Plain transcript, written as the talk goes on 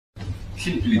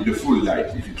simply the full light,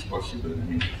 if it's possible. I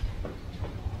mean,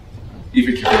 if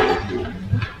it's okay with you.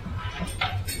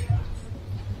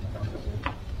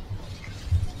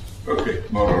 Okay,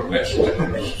 more or less.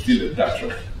 Still a touch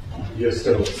of. You're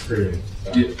still screaming.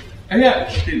 So. Yeah. Yeah,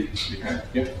 still behind.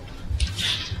 Yeah.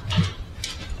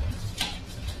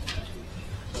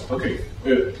 Okay.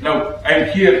 Now I'm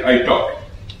here. I talk.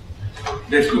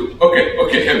 That's good.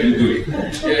 Okay. I will do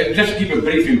it. Just give a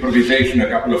brief improvisation, a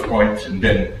couple of points, and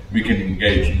then we can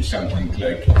engage in something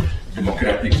like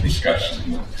democratic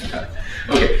discussion.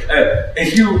 Okay.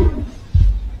 As you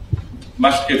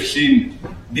must have seen,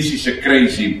 this is a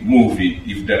crazy movie,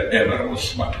 if there ever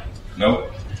was one. No?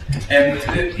 And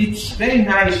it's very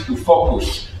nice to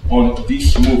focus on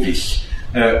these movies.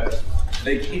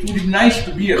 Like it would be nice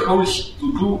to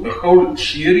do a whole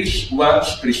series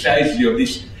once precisely of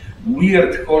these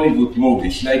weird Hollywood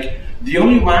movies. Like the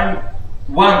only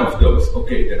one of those,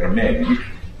 okay, there are many, which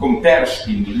compares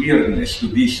in weirdness to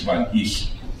this one is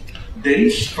there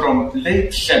is from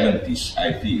late 70s,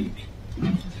 I think,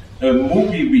 a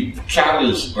movie with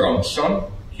Charles Bronson.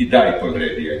 He died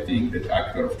already, I think, that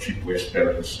actor of cheap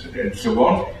westerns and so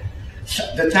on. So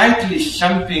the title is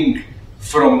something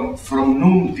from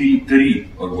noon till 3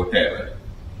 or whatever.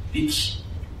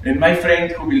 And my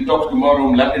friend who will talk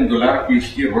tomorrow, Mladen Dolar, who is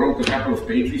here, wrote a couple of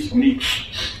pages on it.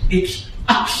 It's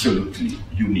absolutely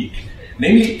unique.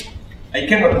 Namely, I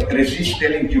cannot resist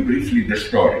telling you briefly the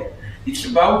story. It's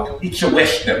a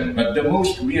western, but the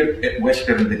most weird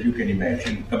western that you can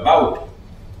imagine, about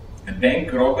a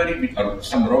bank robbery, or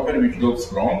some robbery which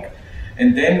goes wrong,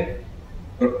 and then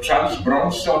Charles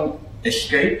Bronson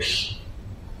escapes,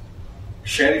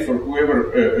 sheriff or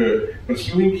whoever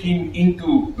pursuing him,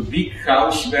 into a big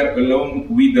house where a lone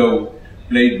widow,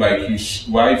 played by his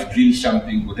wife, Jill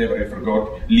something, whatever I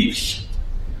forgot, lives.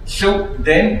 So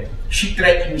then she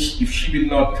threatens, if she will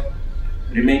not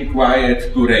remain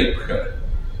quiet, to rape her.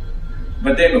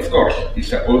 But then, of course,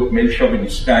 these are old male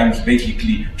chauvinist times.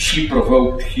 Basically, she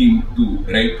provoked him to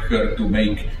rape her, to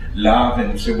make love,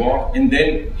 and so on. And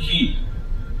then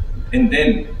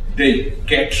they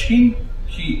catch him.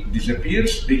 He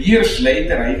disappears. Years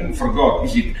later, I even forgot,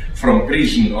 is it from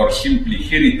prison or simply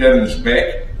he returns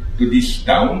back to this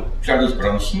town, Charles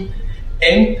Bronson,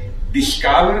 and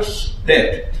discovers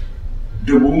that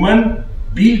the woman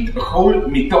built a whole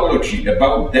mythology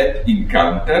about that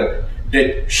encounter,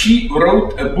 that she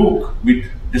wrote a book with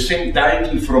the same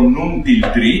title, From Noon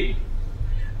Till 3.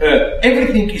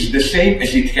 Everything is the same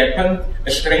as it happened.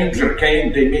 A stranger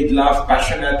came, they made love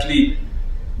passionately.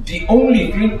 The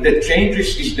only thing that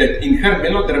changes is that in her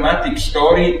melodramatic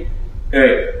story,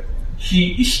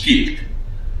 he is killed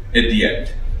at the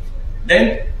end.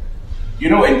 Then,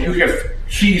 and you have,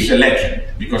 she is a legend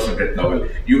because of that novel.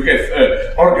 You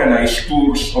have organized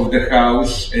tours of the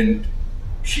house, and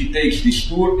she takes this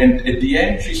tour, and at the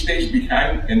end she stays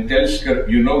behind and tells her,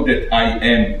 you know that I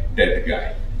am that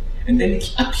guy. And then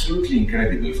it's absolutely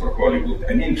incredible for Hollywood.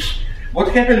 I mean, what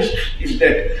happens is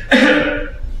that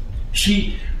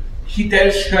he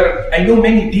tells her, I know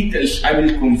many details, I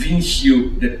will convince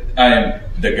you that I am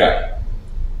the guy.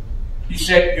 He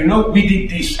said, we did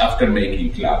this after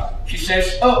making love. She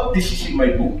says, oh, this is in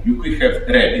my book, you could have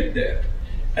read it there.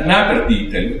 Another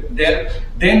detail there,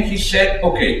 then he said,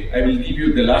 okay, I will give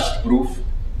you the last proof,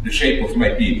 the shape of my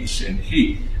penis. And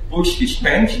he puts his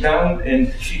pants down,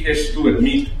 and she has to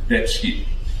admit that's him.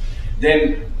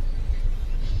 Then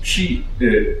she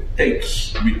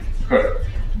takes with her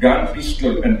gun,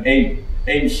 pistol, and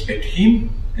aims at him,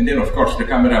 and then of course the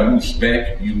camera moves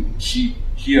back, you see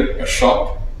here a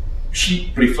shot.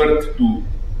 She preferred to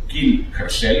kill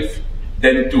herself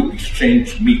than to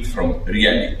exchange myth from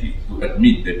reality, to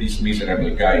admit that this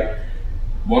miserable guy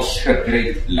was her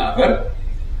great lover.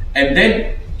 And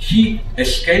then he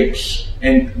escapes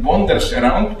and wanders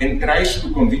around and tries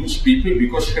to convince people,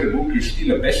 because her book is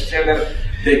still a bestseller,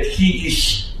 that he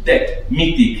is that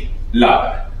mythic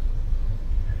lover.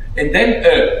 And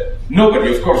then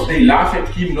nobody, of course, they laugh at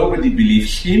him, nobody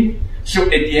believes him. So at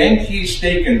the end he is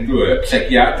taken to a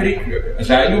psychiatric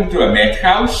asylum, to a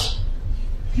madhouse,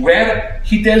 where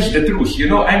he tells the truth.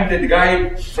 I'm that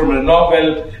guy from a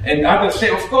novel, and others say,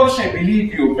 of course I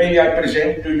believe you, may I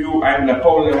present to you, I'm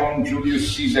Napoleon,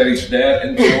 Julius Caesar is there,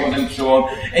 and so on and so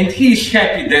on. And he is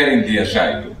happy there in the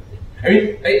asylum. I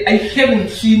mean, I haven't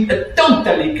seen a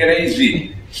totally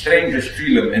crazy strangest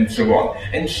film and so on.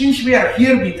 And since we are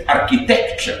here with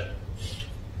architecture,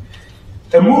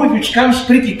 a movie which comes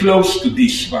pretty close to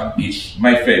this one is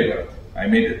my favorite. I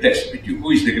made a test with you.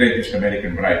 Who is the greatest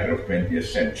American writer of 20th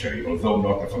century, although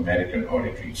not of American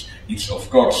origins? It's, of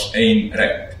course, Ayn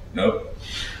Rand. No?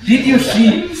 Did you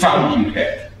see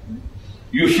Fountainhead?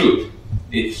 You should.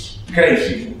 It's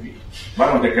crazy movie.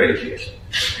 One of the craziest.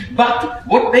 But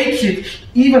what makes it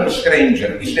even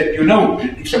stranger is that you know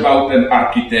it's about an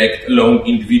architect, lone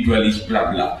individualist,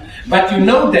 blah blah. But you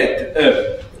know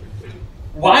that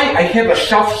why I have a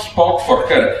soft spot for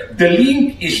her. The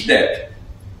link is that,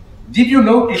 did you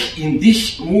notice in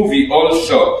this movie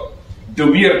also the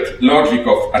weird logic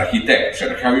of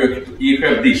architecture? How you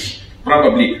have this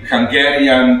probably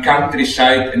Hungarian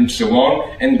countryside and so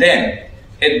on, and then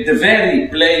at the very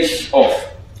place of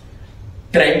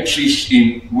trenches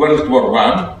in World War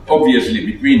I, obviously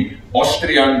between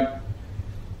Austrian,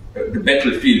 the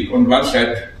battlefield on one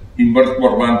side, in World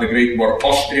War I, the Great War,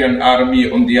 Austrian army,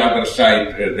 on the other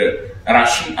side, the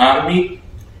Russian army.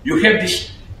 You have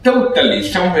this totally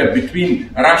somewhere between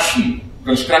Russian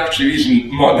constructivism,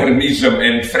 modernism,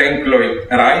 and Frank Lloyd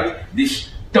Wright, this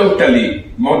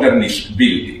totally modernist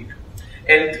building.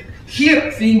 And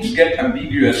here things get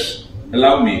ambiguous.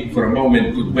 Allow me for a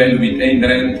moment to dwell with Ayn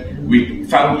Rand, with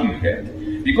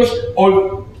Fountainhead, because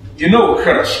all, you know,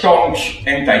 her staunch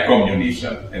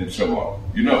anti-communism and so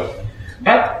on, you know.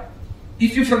 But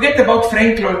if you forget about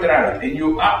Frank Lloyd Wright, and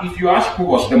if you ask who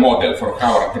was the model for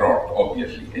Howard Roark,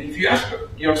 obviously, and if you ask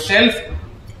yourself,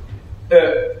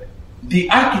 the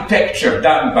architecture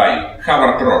done by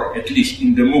Howard Roark, at least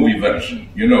in the movie version,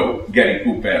 you know, Gary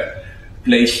Cooper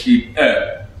plays him,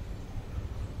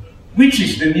 which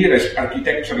is the nearest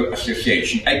architectural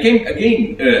association? I came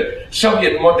again,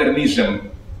 Soviet modernism,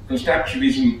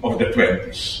 constructivism of the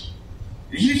 20s.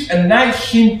 This is a nice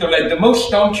symptom, like the most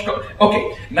staunch.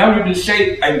 Okay, now you will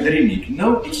say I'm dreaming.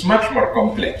 No, it's much more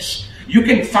complex. You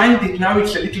can find it now,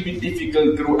 it's a little bit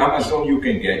difficult through Amazon, you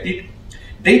can get it.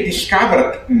 They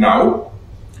discovered now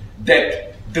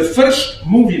that the first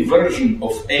movie version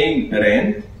of Ayn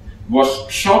Rand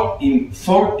was shot in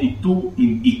 42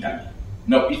 in Italy.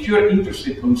 Now, if you're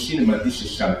interested in cinema, this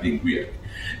is something weird.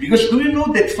 Because do you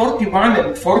know that 41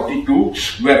 and 42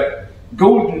 were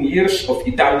golden years of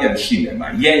Italian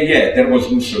cinema? Yeah, there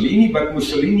was Mussolini, but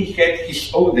Mussolini had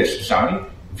his oldest son,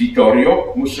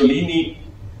 Vittorio Mussolini,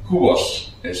 who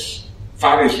was, as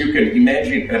far as you can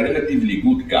imagine, a relatively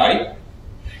good guy.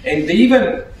 And they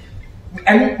even,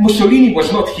 and Mussolini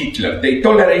was not Hitler. They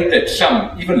tolerated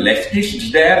some, even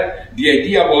leftists there. The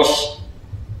idea was,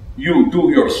 you do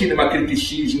your cinema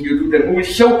criticism, you do the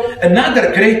movies. So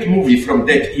another great movie from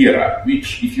that era,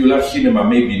 which if you love cinema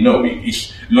maybe know it,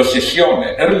 is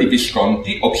L'Ossessione, early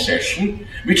Visconti, Obsession,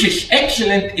 which is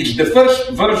excellent. It's the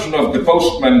first version of The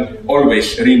Postman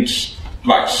Always Rings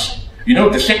Twice. You know,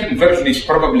 the second version is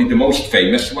probably the most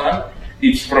famous one.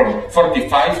 It's from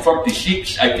 45,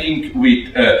 46, I think,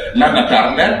 with Lana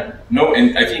Turner, no,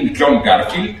 and I think John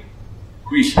Garfield,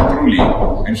 who is truly,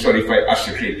 I'm sorry if I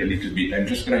associate a little bit, I'm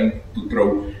just trying to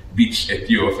throw bits at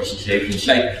you of associations.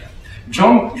 Like,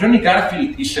 Johnny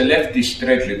Garfield is a leftist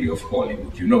tragedy of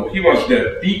Hollywood, you know. He was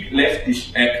the big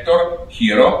leftist actor,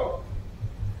 hero,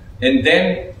 and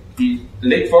then in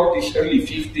late 40s, early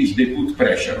 50s, they put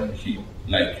pressure on him,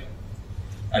 like,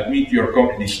 admit your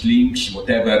communist links,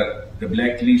 whatever, the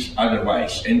blacklist,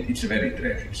 otherwise, and it's a very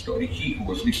tragic story. He who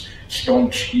was this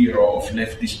staunch hero of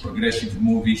leftist progressive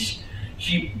movies,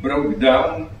 he broke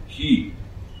down, he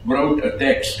wrote a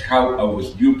text, How I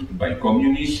Was Duped by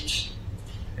Communists,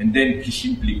 and then he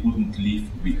simply couldn't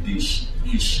live with this.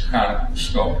 His heart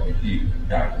stopped. He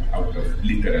died out of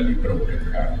literally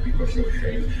broken heart because of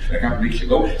shame a couple weeks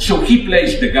ago. So he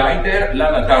plays the guy there,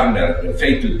 Lana Turner,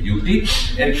 Fatal Beauty.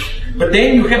 But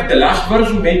then you have the last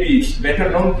version, maybe it's better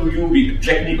known to you, with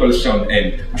Jack Nicholson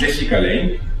and Jessica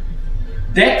Lange.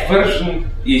 That version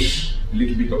is a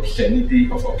little bit obscenity,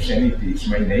 it's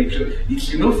my nature.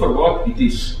 It's, you know, for what it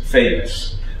is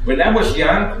famous. When I was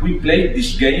young, we played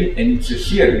this game, and it's a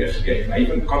serious game. I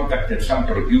even contacted some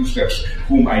producers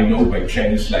whom I know by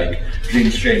chance, like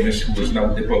James Seamus, who was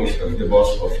now deposed as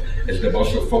the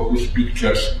boss of Focus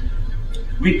Pictures.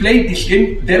 We played this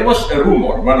game. There was a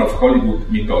rumor, one of Hollywood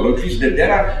mythologies, that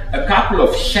there are a couple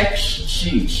of sex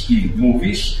scenes in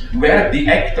movies where the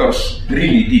actors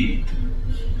really did it.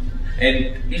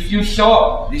 And if you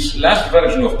saw this last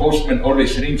version of Postman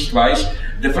Always Rings Twice,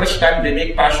 the first time they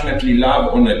make passionately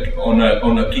love on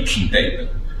a kitchen table.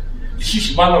 This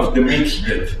is one of the myths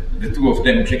that the two of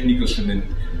them, Jack Nicholson and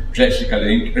Jessica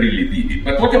Lange, really did it.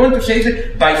 But what I want to say is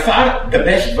that by far the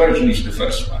best version is the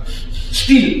first one.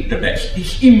 Still the best.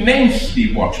 It's immensely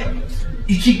watchable.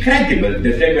 It's incredible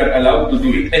that they were allowed to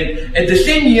do it. And at the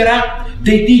same era,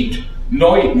 they did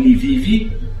Noi Li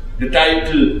Vivi, the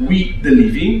title We the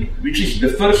Living, which is the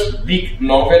first big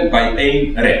novel by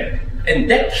Ayn Rand. And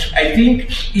that, I think,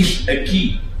 is a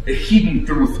key a hidden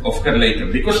truth of her later,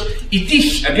 because it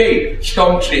is, again,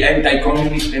 staunchly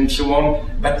anti-communist and so on,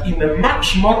 but in a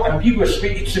much more ambiguous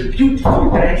way. It's a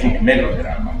beautiful, tragic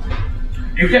melodrama.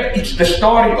 It's the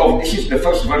story of, this is the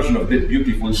first version of that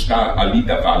beautiful star,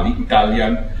 Alida Valli,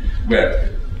 Italian,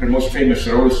 where her most famous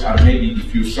roles are maybe,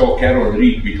 if you saw Carol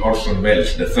Reed with Orson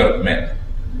Welles, The Third Man.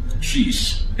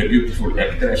 She's the beautiful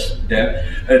actress there.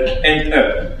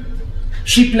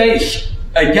 She plays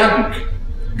a young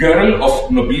girl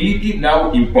of nobility,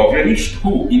 now impoverished,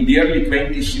 who in the early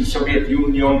 20s in Soviet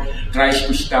Union tries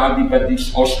to study but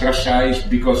is ostracized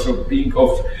because of being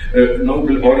of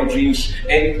noble origins,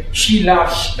 and she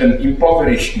loves an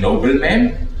impoverished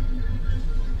nobleman,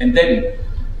 and then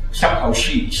somehow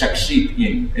she succeeds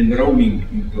in enrolling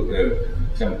into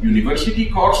some university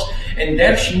course, and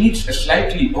there she meets a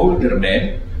slightly older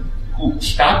man who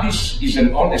studies, is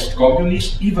an honest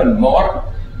communist, even more.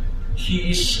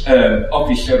 He is an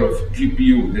officer of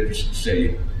GPU, that is to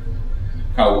say,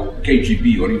 how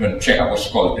KGB or even Cheka was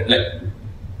called, like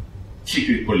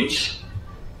secret police.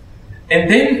 And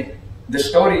then the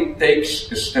story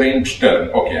takes a strange turn.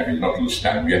 Okay, I will not lose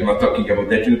time, we are not talking about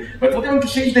that. But what I want to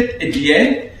say is that at the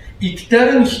end, it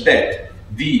turns that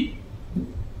the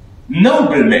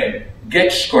nobleman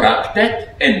gets corrupted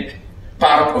and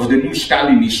part of the new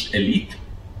Stalinist elite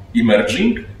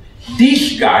emerging.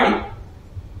 This guy,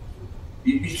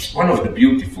 it's one of the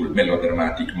beautiful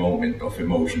melodramatic moments of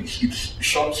emotions. It's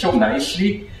shot so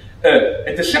nicely.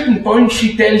 At a certain point,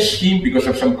 she tells him, because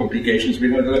of some complications,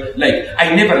 like,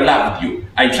 I never loved you.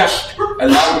 I just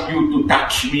allowed you to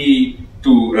touch me,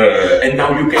 and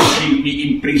now you can kill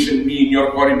me, imprison me in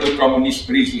your horrible communist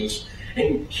prisons.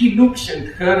 And he looks at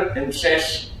her and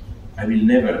says, I will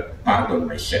never pardon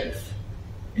myself.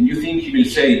 And you think he will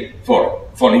say, for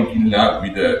falling in love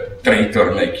with a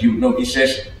traitor like you? No, he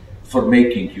says, for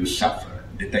making you suffer,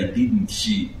 that I didn't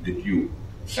see that you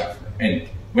suffer. And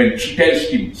when she tells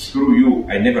him, screw you,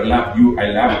 I never loved you,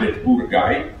 I loved that poor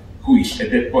guy, who is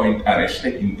at that point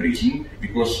arrested in prison,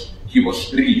 because he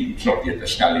was really, it's not yet a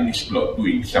Stalinist plot,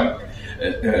 doing some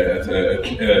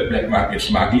black market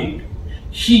smuggling.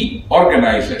 He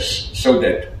organizes so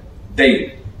that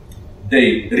they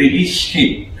release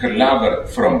him, her lover,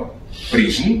 from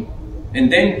prison,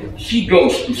 and then he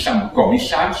goes to some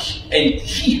commissars, and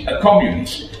he, a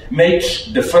communist, makes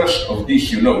the first of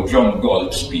these, John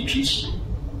Galt speeches,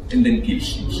 and then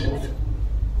kills himself.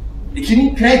 It's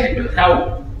incredible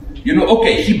how,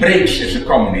 okay, he breaks as a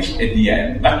communist at the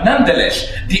end, but nonetheless,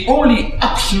 the only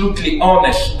absolutely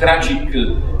honest,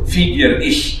 tragical figure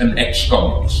is an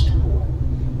ex-communist.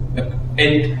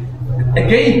 And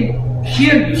again,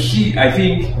 here you see, I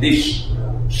think, this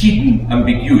hidden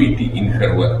ambiguity in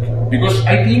her work. Because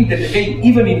I think that, again,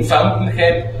 even in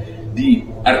Fountainhead, the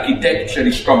architecture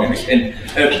is communist. And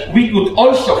we could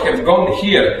also have gone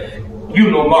here,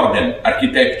 more than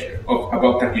architecture,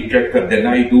 about architecture than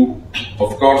I do,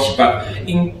 of course, but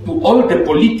into all the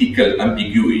political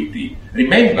ambiguity.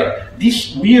 Remember,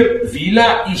 this weird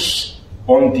villa is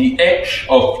on the edge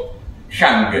of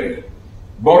Hungary,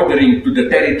 bordering to the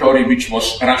territory which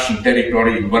was Russian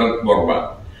territory in World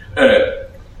War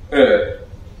I.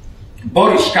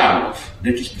 Boris Karloff,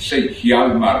 that is to say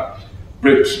Hjalmar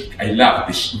Plötzig, I love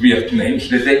these weird names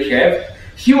that they have,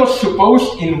 he was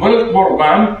supposed in World War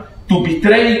I to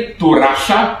betray to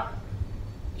Russia.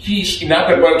 He is, in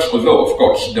other words, although of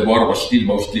course the war was still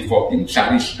mostly fought in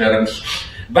Tsarist terms,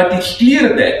 but it's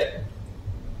clear that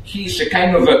he is a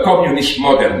kind of a communist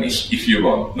modernist, if you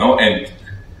want, no? And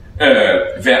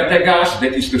Verdegas,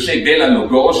 that is to say Bela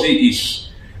Lugosi, is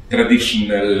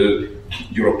traditional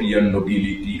European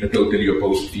nobility, a totally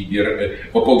opposed figure,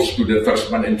 opposed to the first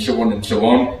one, and so on and so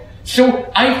on. So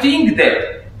I think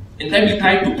that, and I will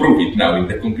try to prove it now in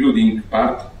the concluding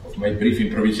part of my brief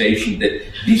improvisation, that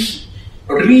this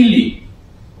really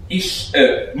is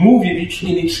a movie which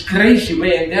in its crazy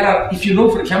way, and there are, if you know,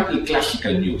 for example,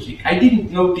 classical music, I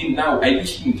didn't know till now, I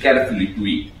listened carefully to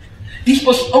it. This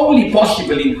was only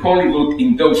possible in Hollywood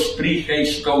in those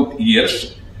pre-Hays Code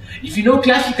years. If you know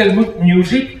classical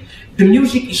music, the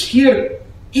music is here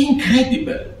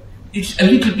incredible. It's a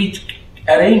little bit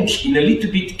arranged in a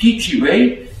little bit kitschy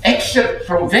way, except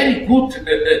from very good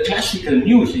classical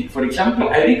music. For example,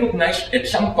 I recognized at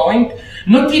some point,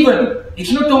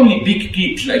 it's not only big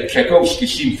kitsch like Tchaikovsky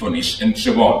symphonies and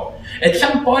so on. At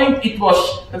some point it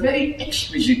was a very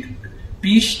exquisite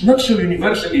piece, not so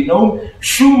universally known,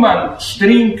 Schumann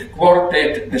String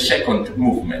Quartet, the second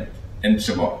movement, and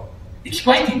so on. It's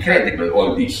quite incredible,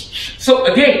 all this. So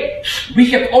again, we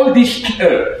have all this,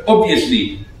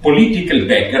 obviously, political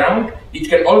background. It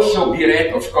can also be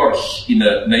read, of course, in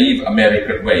a naive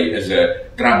American way as a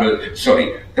trouble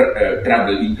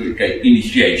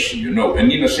initiation. You know,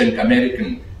 an innocent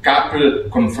American couple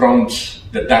confronts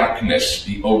the darkness,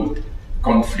 the old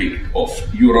conflict of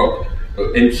Europe,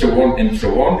 and so on and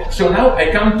so on. So now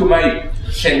I come to my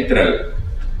central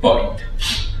point.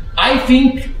 I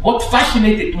think what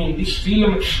fascinated me in this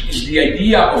film is the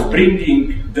idea of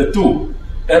bringing the two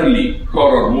early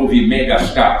horror movie mega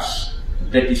stars,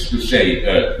 that is to say,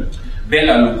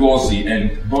 Bela Lugosi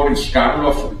and Boris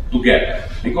Karloff together.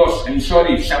 Because I'm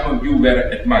sorry if some of you were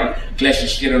at my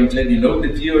classes here and let you know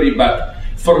the theory, but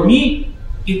for me,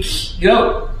 it's, you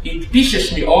know, it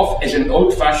pisses me off as an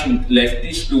old-fashioned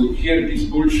leftist to hear this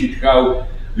bullshit how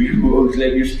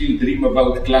you still dream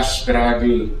about class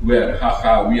struggle, where,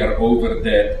 haha, we are over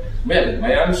that. Well,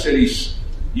 my answer is,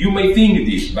 you may think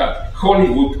this, but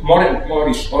Hollywood more and more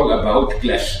is all about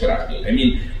class struggle. I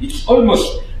mean, it's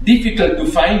almost difficult to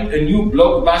find a new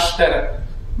blockbuster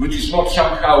which is not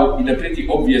somehow in a pretty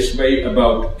obvious way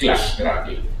about class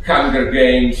struggle. Hunger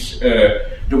Games,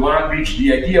 the one which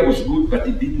the idea was good but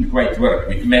it didn't quite work,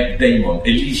 with Matt Damon,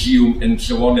 Elysium, and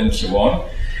so on and so on.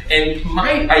 And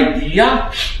my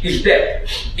idea is that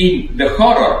in the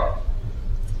horror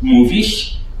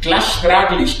movies, class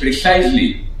struggle is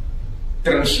precisely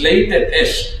translated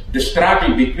as the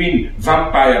struggle between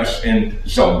vampires and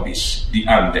zombies, the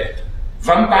undead.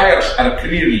 Vampires are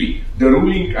clearly the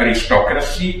ruling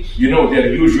aristocracy. You know,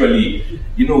 they're usually,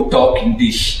 you know, talk in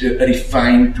this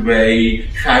refined way,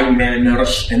 high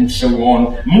manners, and so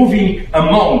on, moving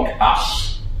among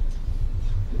us.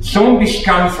 Zombies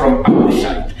come from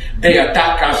outside. They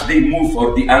attack us, they move,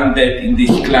 or the undead in this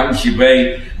clumsy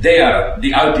way. They are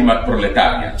the ultimate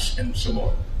proletarians, and so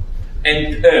on.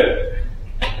 And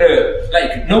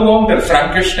like, no wonder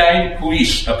Frankenstein, who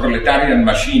is a proletarian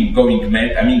machine going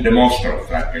mad, I mean the monster of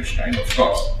Frankenstein, of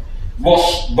course,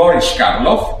 was Boris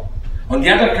Karloff. On the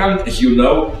other hand, as you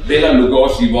know, Bela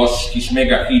Lugosi was, his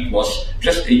mega hit was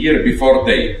just a year before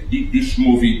they did this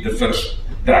movie, the first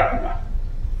Dracula.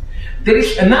 There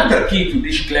is another key to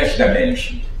this class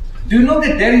dimension. Do you know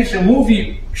that there is a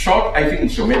movie shot, I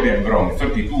think so, maybe I'm wrong,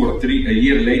 32 or 3, a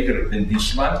year later than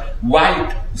this one,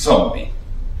 White Zombie.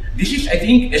 This is, I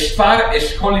think, as far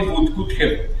as Hollywood could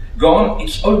have gone,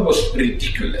 it's almost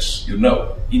ridiculous, you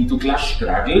know, into class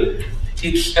struggle.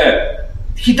 It's,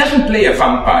 he doesn't play a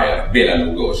vampire, Bela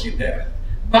Lugosi there,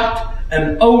 but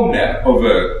an owner of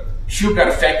a sugar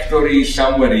factory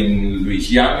somewhere in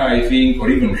Louisiana, I think, or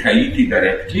even Haiti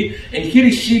directly, and he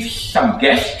receives some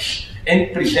guests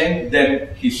and presents them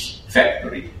his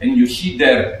factory. And you see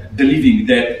there the living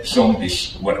dead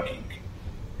zombies working.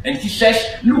 And he says,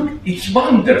 look, it's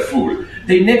wonderful.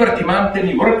 They never demand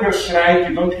any workers' rights,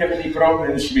 you don't have any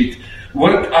problems with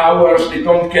work hours, they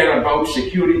don't care about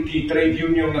security, trade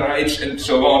union rights, and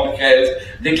so on, health.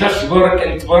 They just work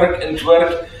and work and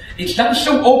work. It's done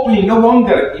so openly, no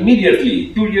wonder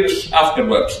immediately, 2 years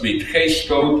afterwards, with Hays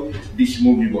Code, this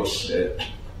movie was, it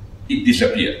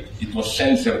disappeared. It was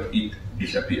censored, it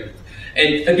disappeared.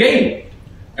 And again,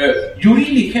 you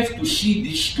really have to see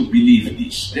this to believe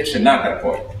this. That's another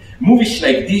point. Movies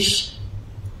like this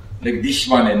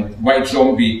one and White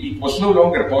Zombie, it was no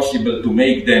longer possible to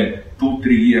make them 2-3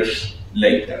 years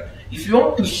later. If you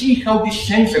want to see how this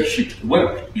censorship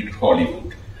worked in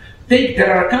Hollywood,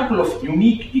 there are a couple of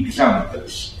unique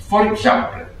examples. For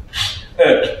example,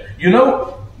 you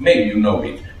know, maybe you know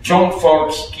it, John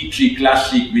Ford's kitschy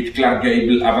classic with Clark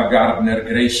Gable, Ava Gardner,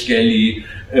 Grace Kelly,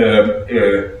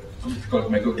 what's it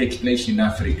called? It takes place in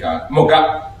Africa.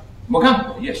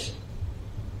 Mogambo, yes.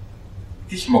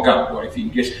 It is Mogambo, I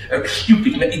think, yes.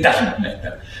 Stupid, it doesn't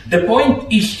matter. The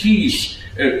point is he is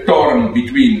torn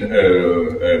between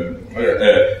a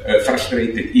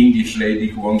frustrated English lady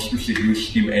who wants to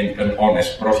seduce him and an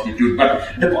honest prostitute.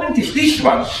 But the point is this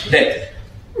one, that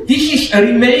this is a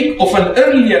remake of an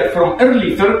earlier, from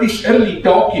early 30s, early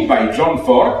talkie by John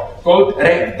Ford called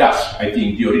Red Dust, I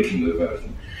think, the original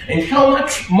version. And how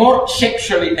much more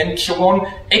sexually and so on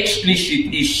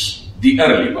explicit is the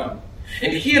early one.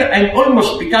 And here I'm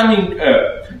almost becoming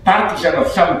a partisan of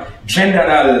some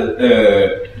general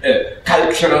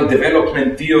cultural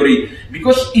development theory,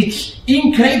 because it's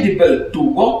incredible to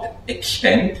what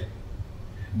extent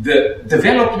the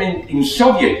development in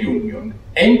Soviet Union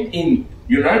and in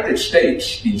United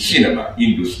States in cinema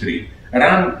industry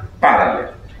run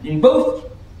parallel. In both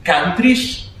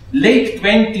countries, late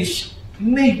 20s,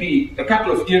 maybe a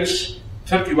couple of years,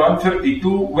 31, 32,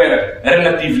 were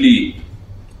relatively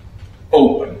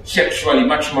open, sexually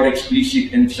much more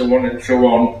explicit, and so on and so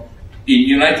on. In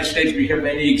United States, we have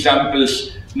many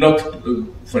examples. Not,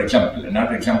 for example,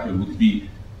 another example would be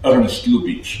Ernst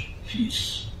Lubitsch.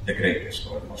 He's the greatest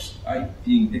almost. I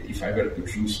think that if I were to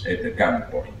choose at a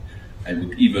gunpoint, I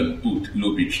would even put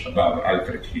Lubitsch above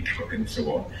Alfred Hitchcock and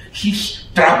so on. His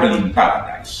Trouble in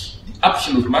Paradise, the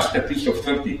absolute masterpiece of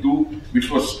 32,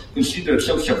 which was considered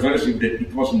so subversive that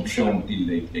it wasn't shown till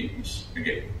late 80s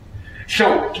again.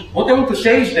 So, what I want to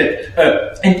say is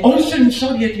that, and also in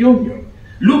Soviet Union,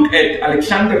 look at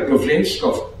Alexander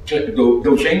Dovzhenko's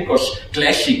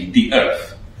classic The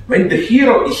Earth. When the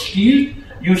hero is killed,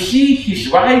 you see his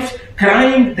wife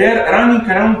crying there, running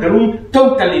around the room,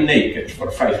 totally naked for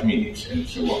 5 minutes, and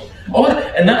so on. Or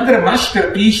another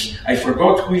masterpiece, I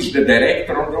forgot who is the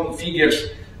director on Wrong Figures,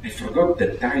 I forgot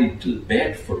the title,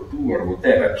 Bad for Two or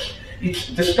whatever. It's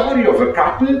the story of a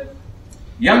couple,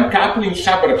 young couple in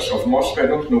suburbs of Moscow, I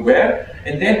don't know where,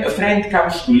 and then a friend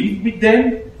comes to live with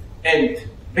them, and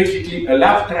basically a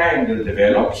love triangle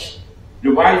develops.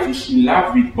 The wife is in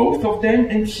love with both of them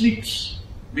and sleeps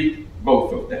with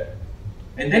both of them.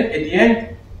 And then at the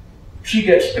end, she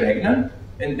gets pregnant,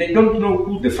 and they don't know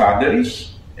who the father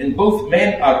is, and both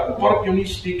men are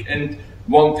opportunistic and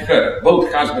want her,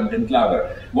 both husband and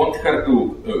lover, want her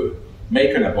to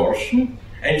make an abortion,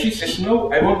 and she says,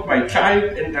 no, I want my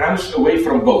child, and runs away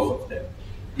from both of them.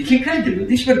 It's incredible.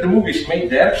 These were the movies made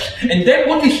there. And then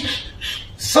what is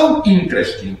so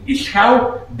interesting is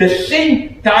how the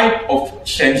same type of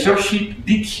censorship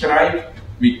did strike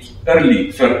with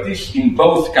early 30s in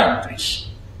both countries.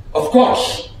 Of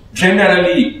course,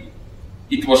 generally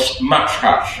it was much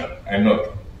harsher. I'm not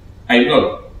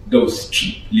those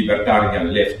cheap libertarian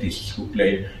leftists who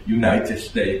claim United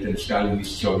States and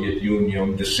Stalinist Soviet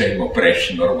Union, the same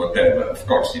oppression or whatever. Of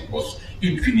course, it was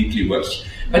infinitely worse.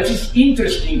 But it's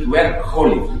interesting where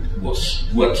Hollywood was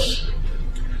worse.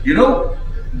 You know,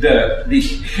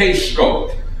 this Hays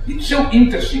Code, it's so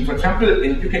interesting, for example,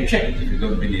 and you can check it if you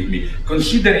don't believe me,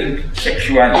 considering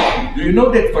sexuality. Do you know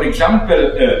that, for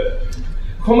example,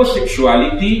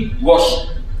 homosexuality was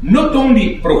not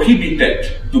only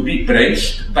prohibited to be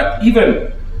praised, but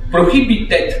even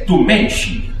prohibited to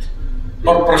mention it,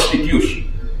 or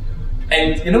prostitution.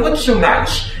 And you know what's so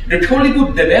nice? That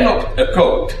Hollywood developed a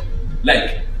code,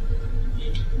 like,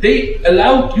 they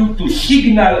allowed you to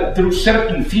signal through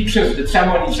certain features that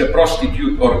someone is a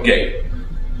prostitute or gay.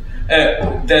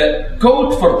 The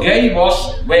code for gay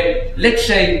was when, let's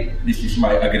say, this is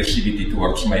my aggressivity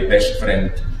towards my best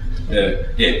friend,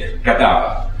 Ed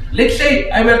Kadava. Let's say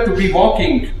I were to be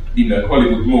walking in a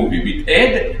Hollywood movie with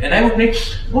Ed, and I would make,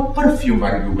 what perfume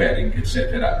are you wearing,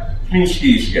 etc. It means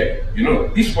he is gay. You know,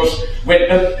 this was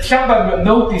when someone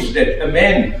noticed that a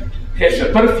man has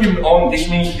a perfume on, this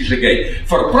means he's a gay.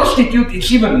 For a prostitute,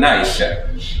 it's even nicer.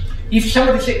 If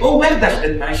somebody say, oh, where does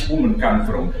that nice woman come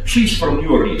from? She's from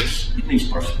New Orleans. It means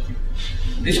prostitute.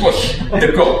 This was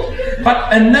the code.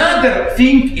 But another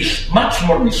thing is much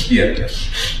more mysterious.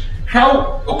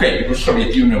 How, okay, because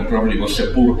Soviet Union probably was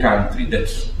a poor country,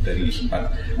 that's the reason,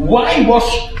 but why was,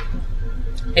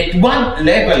 at one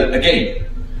level, again,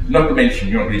 not to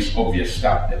mention this obvious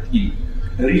stuff, that in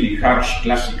really harsh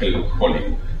classical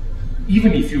Hollywood,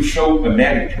 even if you show a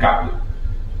married couple,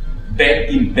 bed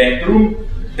in bedroom,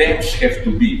 beds have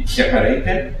to be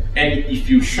separated, and if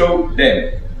you show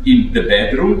them in the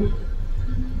bedroom,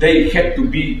 they have to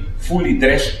be fully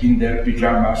dressed in their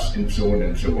pajamas and so on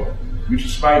and so on. Which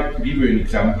is why, to give you an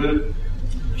example,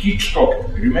 Hitchcock,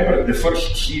 remember the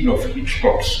first scene of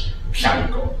Hitchcock's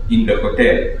Psycho in the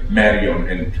hotel, Marion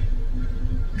and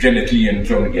Janet Leigh and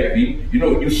John Gavin, you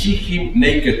know, you see him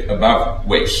naked above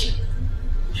waist.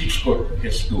 Hitchcock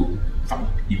has to fight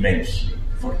immensely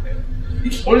for that.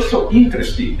 It's also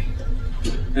interesting,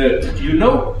 you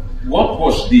know, what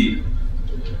was the,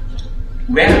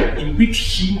 where, in which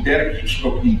scene there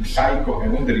Hitchcock in Psycho, I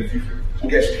wonder if you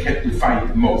guess had to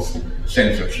fight most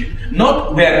censorship.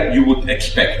 Not where you would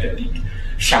expect it.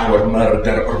 Shower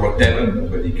murder or whatever,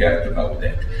 nobody cared about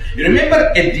that. You remember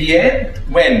at the end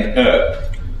when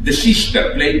the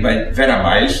sister, played by Vera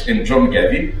Miles and John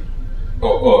Gavin,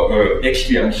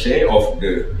 ex-fiancé of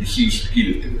the deceased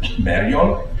killed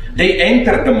Marion, they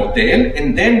enter the motel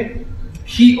and then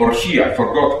he or she, I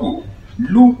forgot who,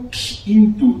 looks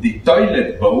into the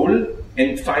toilet bowl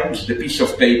and finds the piece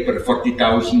of paper,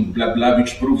 40,000, blah, blah,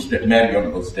 which proves that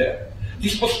Marion was there.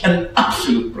 This was an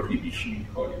absolute prohibition in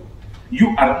Hollywood.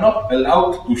 You are not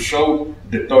allowed to show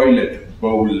the toilet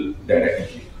bowl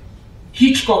directly.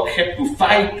 Hitchcock had to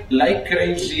fight like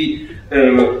crazy.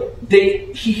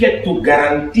 He had to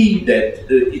guarantee that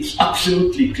it's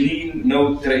absolutely clean,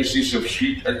 no traces of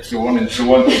shit, and so on and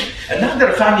so on.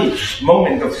 Another funny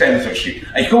moment of censorship.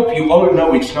 I hope you all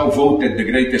know it's now voted the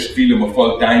greatest film of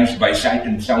all times by Sight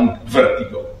and Sound,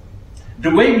 Vertigo.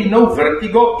 The way we know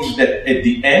Vertigo is that at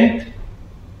the end,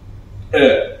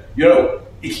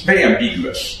 it's very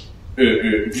ambiguous.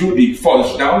 Judy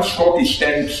falls down, Scotty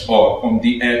stands on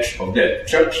the edge of that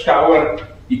church tower.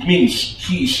 It means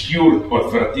he is cured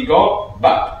of vertigo,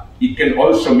 but it can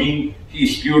also mean he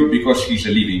is cured because he's a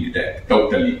living dead,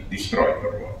 totally destroyed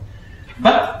or what.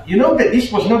 But you know that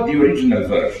this was not the original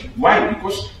version. Why?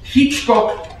 Because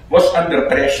Hitchcock was under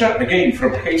pressure, again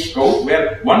from Hays Code,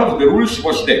 where one of the rules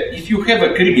was that if you have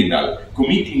a criminal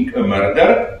committing a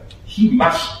murder, he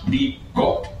must be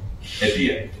caught at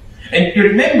the end. And you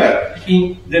remember,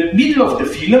 in the middle of the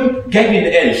film, Gavin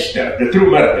Elster, the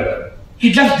true murderer,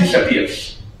 he just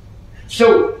disappears.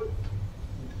 So,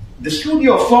 the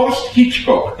studio forced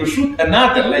Hitchcock to shoot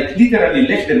another, like literally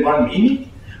less than 1 minute,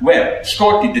 where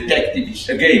Scotty detective is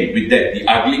again with that, the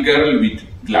ugly girl with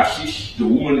glasses, the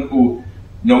woman who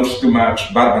knows too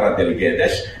much, Barbara Del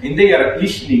Guedes, and they are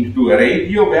listening to a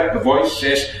radio where a voice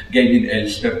says, Gavin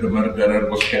Elster, the murderer,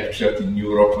 was captured in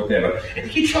Europe, whatever.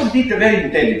 And Hitchcock did a very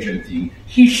intelligent thing.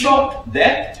 He shot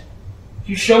that,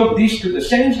 he showed this to the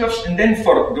censors, and then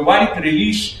for the white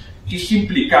release, he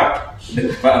simply cut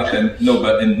that part and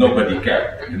nobody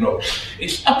cared, you know.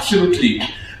 It's absolutely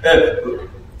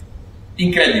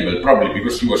incredible, probably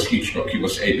because he was Hitchcock, he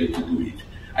was able to do it.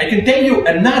 I can tell you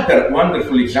another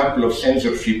wonderful example of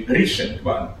censorship, recent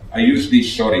one. I use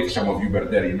this, sorry if some of you were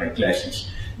there in my classes.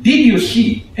 Did you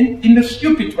see, and in a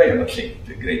stupid way, I'm not saying it's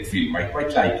a great film, I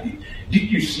quite like it.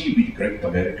 Did you see with great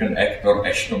American actor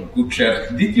Ashton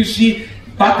Kutcher, did you see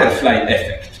Butterfly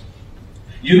Effect?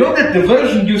 You know that the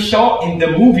version you saw in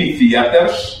the movie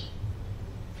theaters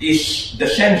is the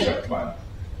censored one.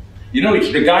 You know,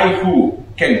 it's the guy who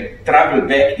can travel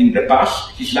back in the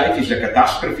past. His life is a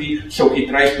catastrophe, so he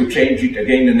tries to change it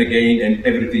again and again, and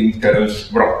everything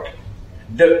turns wrong.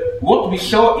 What we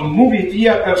saw in movie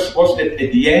theaters was that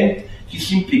at the end, he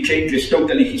simply changes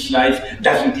totally his life,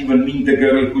 doesn't even meet the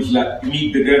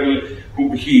girl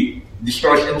who he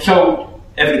destroys, and so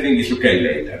everything is okay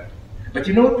later. But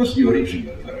you know what was the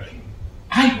original version?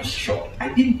 I was shocked.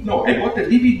 I didn't know. I bought a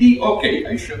DVD, okay,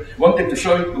 I wanted to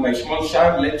show it to my small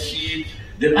son, let's see it.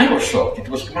 Then I was shocked. It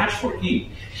was too much for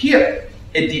him. Here,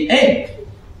 at the end,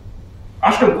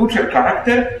 Ashton Kutcher's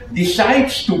character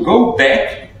decides to go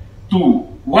back to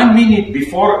 1 minute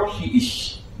before he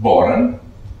is born,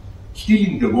 still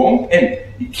in the womb, and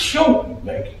it's shown,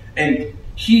 and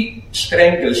he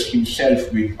strangles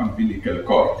himself with umbilical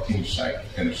cord inside,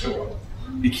 and so on.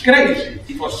 It's crazy.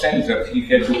 It was censored. He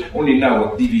had to, only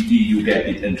now DVD you get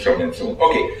it, and so on and so on.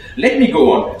 Okay, let me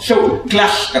go on. So,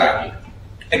 class struggle.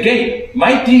 Again,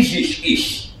 my thesis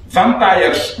is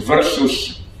vampires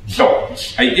versus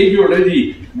zombies. I gave you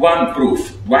already one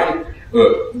proof.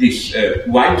 This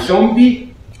white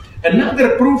zombie.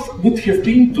 Another proof would have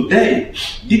been today.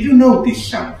 Did you notice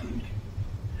something?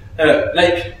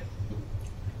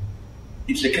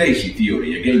 It's a crazy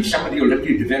theory. Again, somebody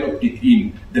already developed it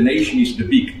in The Nation is the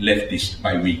Big Leftist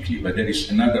Biweekly, but there is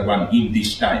another one in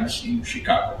these times in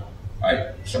Chicago.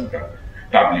 I sometimes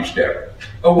published there.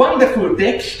 A wonderful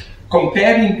text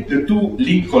comparing the two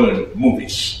Lincoln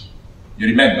movies. You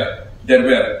remember, there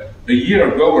were a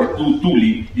year ago or two,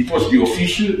 it was the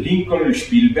official Lincoln,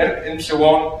 Spielberg, and so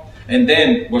on, and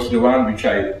then was the one which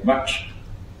I much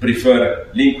prefer,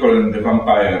 Lincoln the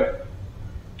Vampire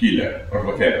Killer, or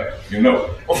whatever, you know.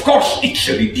 Of course, it's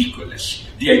ridiculous.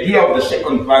 The idea of the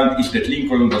second one is that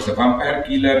Lincoln was a vampire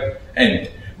killer, and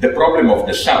the problem of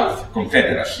the South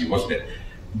Confederacy was that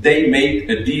they made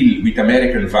a deal with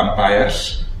American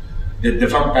vampires that the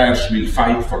vampires will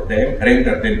fight for them,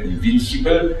 render them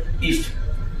invincible, if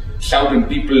Southern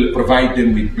people provide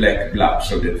them with black blood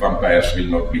so that vampires will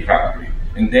not be hungry.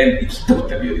 And then it's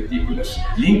totally ridiculous.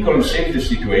 Lincoln saved the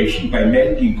situation by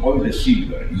melting all the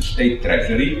silver in state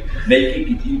treasury,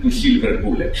 making it into silver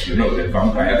bullets, you know, the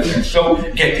vampires. And so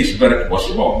Gettysburg was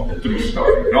won, the true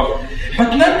story, you know.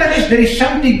 But nonetheless, there is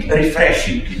something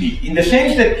refreshing in it, in the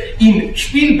sense that in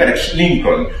Spielberg's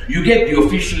Lincoln, you get the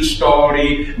official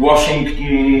story,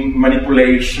 Washington,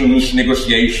 manipulations,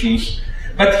 negotiations.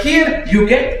 But here you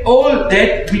get all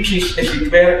that which is, as it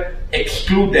were,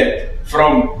 excluded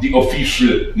from the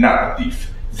official narrative.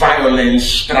 Violence,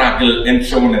 struggle, and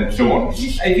so on and so on. This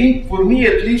is, I think, for me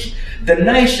at least, the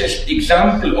nicest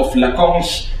example of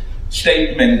Lacan's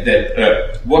statement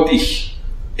that what is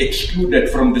excluded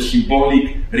from the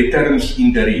symbolic returns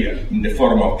in the real, in the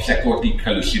form of psychotic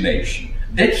hallucination.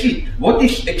 That's it. What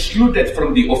is excluded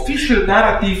from the official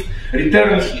narrative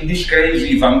returns in these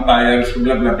crazy vampires,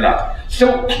 blah, blah, blah.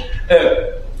 So,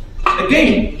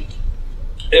 again,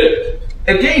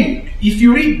 if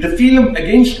you read the film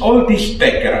against all this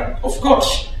background, of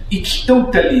course, it's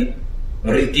totally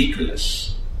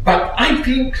ridiculous. But I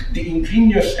think the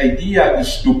ingenious idea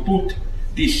is to put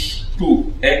these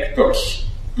two actors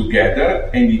together,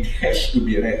 and it has to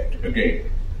be read again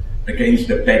against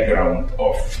the background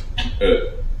of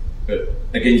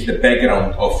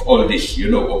all this,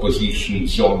 opposition,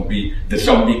 the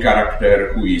zombie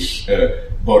character who is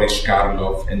Boris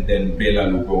Karloff, and then Bela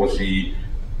Lugosi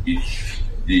is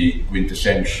the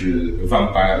quintessential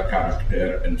vampire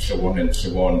character, and so on and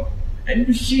so on. And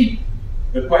you see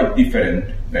a quite different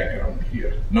background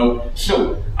here. No?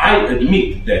 So I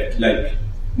admit that, like,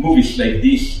 movies like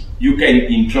this, you can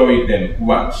enjoy them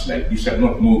once. Like, these are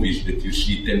not movies that you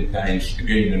see 10 times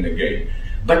again and again.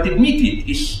 But admit it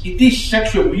is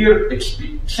such a weird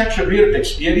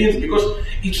experience, because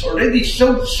it's already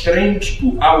so strange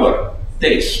to our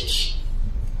tastes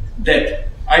that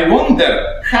I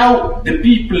wonder how the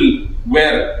people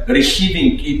were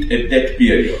receiving it at that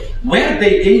period. Were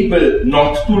they able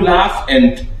not to laugh?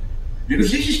 And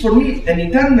because this is for me an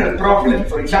internal problem.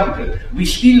 For example, we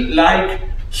still like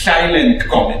silent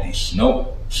comedies,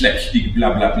 no? Slapstick,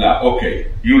 blah, blah, blah.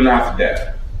 Okay, you laugh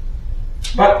there.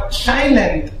 But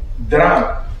silent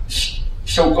drama,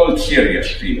 so-called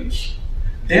serious films,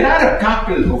 there are a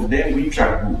couple of them which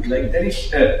are good. Like, there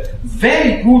is a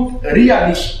very good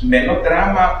realist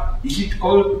melodrama. Is it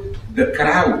called The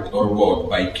Crowd or what,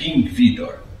 by King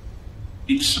Vidor?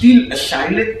 It's still a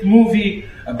silent movie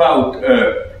about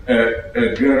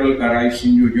a girl arrives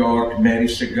in New York,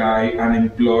 marries a guy,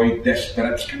 unemployed,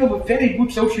 desperate. It's kind of a very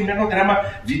good social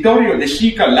melodrama. Vittorio De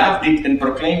Sica loved it and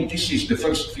proclaimed this is the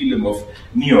first film of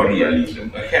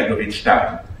neorealism, ahead of its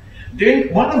time. Then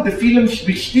one of the films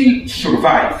which still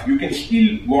survive, you can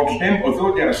still watch them,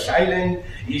 although they are silent,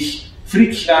 is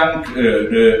Fritz Lang,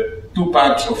 the two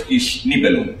parts of his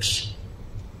Nibelungs.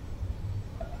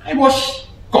 I was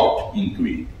caught into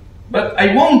it, but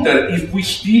I wonder if we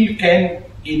still can,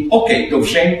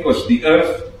 Dovzhenko's The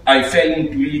Earth, I fell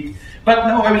into it, but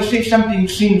now I will say something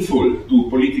sinful to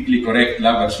politically correct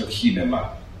lovers of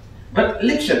cinema. But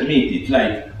let's admit it,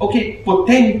 like,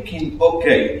 Potemkin,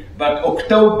 but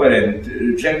October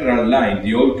and General Line,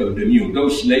 The Old and the New,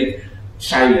 those late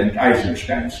silent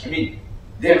Eisensteins, I mean,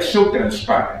 they are so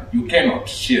transparent, you cannot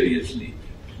seriously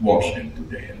watch them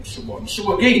today and so on.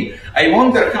 So again, I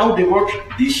wonder how they watch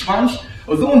these ones,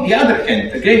 although on the other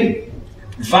hand, again,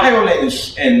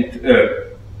 violence and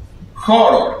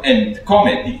horror and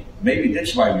comedy, maybe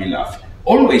that's why we laugh,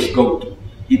 always go to,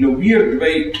 in a weird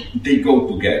way, they go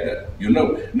together,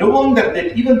 No wonder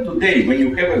that even today, when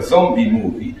you have a zombie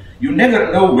movie, you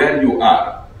never know where you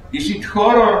are. Is it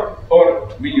horror, or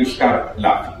will you start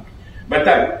laughing? But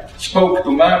I spoke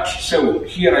too much, so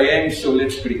here I am, so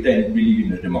let's pretend we live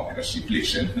in a democracy,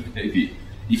 please. And maybe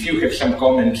if you have some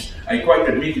comments, I quite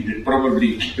admitted that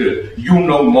probably you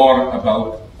know more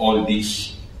about all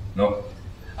this, no?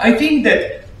 I think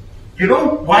that,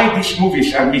 why these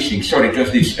movies are missing? Sorry,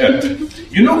 just this.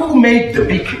 Who made the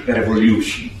big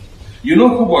revolution?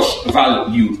 Who was Val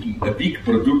Newton, a big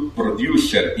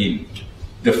producer in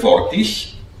the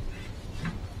 40s?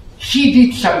 He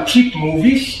did some cheap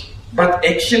movies, but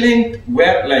excellent,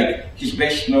 where, like, his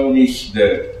best known is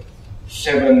The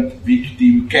Seventh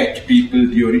Victim, Cat People,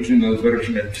 the original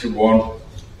version, and so on.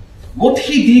 What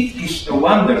he did is a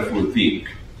wonderful thing.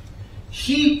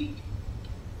 He,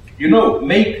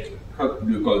 made, how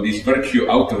do you call this, virtue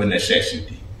out of a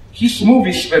necessity. His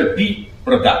movies were big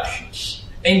productions,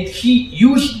 and he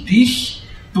used this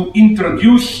to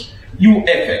introduce new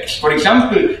effects. For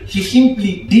example, he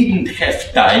simply didn't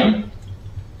have time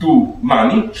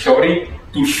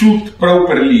to shoot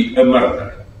properly a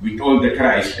murder with all the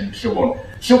cries and so on.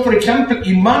 So, for example,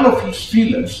 in one of his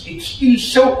films, it's still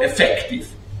so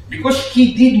effective because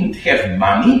he didn't have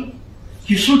money.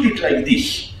 He shot it like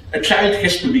this. A child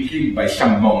has to be killed by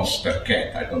some monster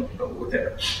cat, I don't know,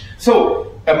 whatever.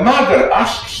 So a mother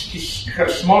asks her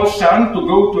small son to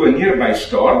go to a nearby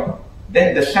store.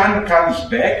 Then the son comes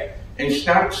back and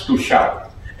starts to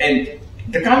shout. And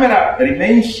the camera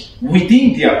remains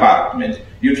within the apartment.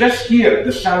 You just hear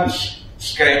the son's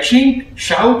scratching,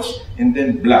 shouts, and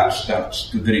then blood starts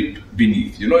to drip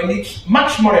beneath. And it's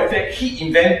much more effective. He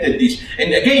invented this.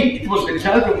 And again, it was the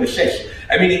result of necessity.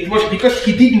 I mean, it was because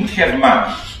he didn't have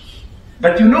money.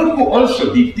 But who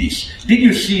also did this? Did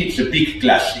you see it's a big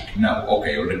classic now?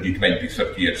 Already 20,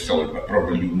 30 years old, but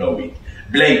probably you know it.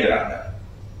 Blade Runner.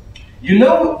 You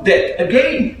know that,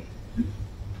 again,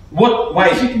 why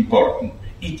is it important?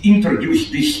 It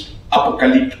introduced this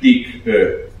apocalyptic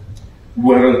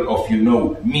world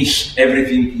of, mist,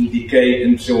 everything in decay,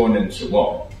 and so on and so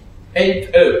on.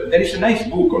 And there is a nice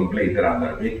book on Blade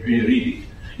Runner, read it.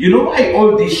 You know why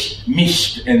all this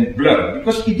mist and blur?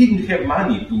 Because he didn't have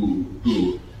money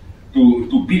to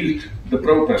to build the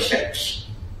proper sets,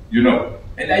 you know.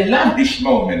 And I love these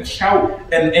moments, how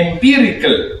an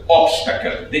empirical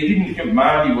obstacle, they didn't have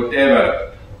money,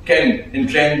 whatever, can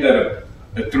engender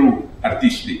a true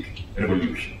artistic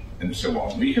revolution, and so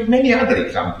on. We have many other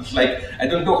examples, like, I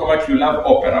don't know how much you love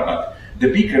opera, but the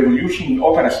big revolution in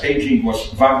opera staging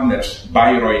was Wagner's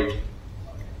Bayreuth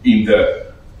in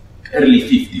the early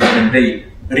 50s, when they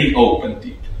reopened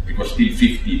it, because till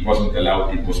 50 it wasn't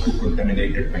allowed, it was too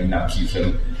contaminated by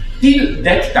Nazism. Till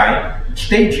that time,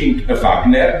 staging a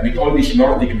Wagner with all this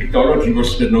Nordic mythology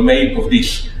was the domain of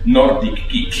this Nordic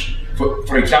kitsch.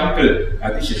 For example,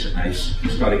 this is a nice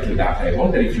historical data, I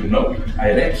wonder if you know it,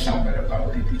 I read somewhere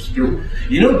about it, it's true.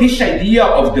 You know this idea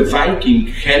of the Viking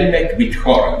helmet with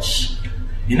horns,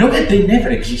 you know that they never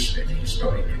existed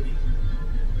historically.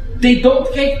 They don't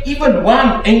have even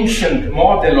one ancient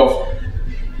model of,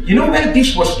 you know where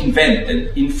this was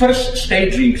invented? In first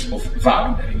stagings of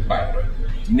Wagner in Bayreuth,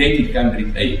 in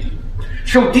 1880.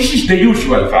 So this is the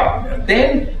usual Wagner.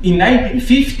 Then, in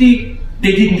 1950,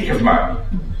 they didn't have money.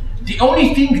 The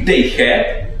only thing they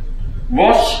had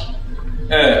was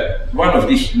one of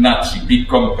these Nazi big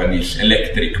companies,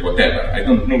 Electric, whatever, I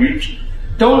don't know which,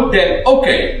 told them,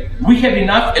 okay, we have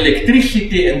enough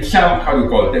electricity and some, how do you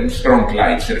call them, strong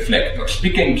lights, reflectors. We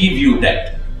can give you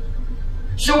that.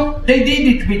 So they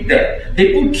did it with that.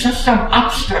 They put just some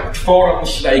abstract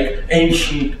forms like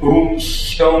ancient rooms,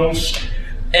 stones.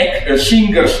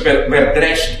 Singers were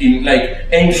dressed in like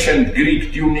ancient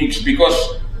Greek tunics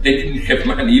because they didn't have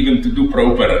money even to do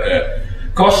proper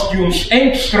costumes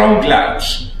and strong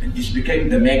lights. And this became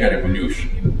the mega revolution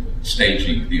in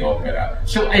staging the opera.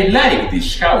 So I like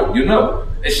this, how, you know,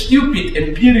 a stupid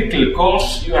empirical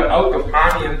course, you are out of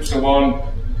money and so on,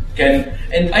 can,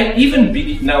 and I even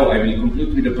believe, now I will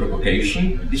conclude with a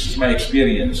provocation, this is my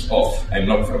experience of, I'm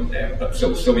not from there, but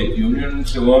so Soviet Union and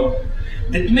so on,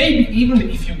 that maybe even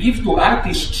if you give to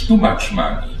artists too much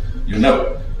money, you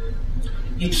know,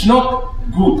 it's not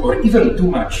good or even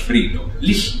too much freedom.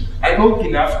 Listen, I old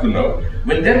enough to know,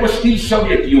 when there was still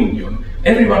Soviet Union,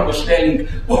 everyone was telling,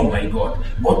 oh my God,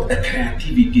 what a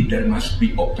creativity there must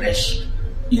be oppressed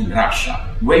in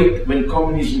Russia. Wait, when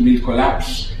communism will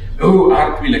collapse, oh,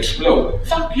 art will explode.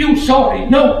 Fuck you, sorry.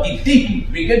 No, it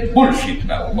didn't. We get bullshit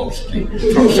now, mostly,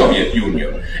 from Soviet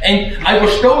Union. And I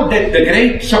was told that the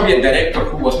great Soviet director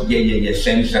who was,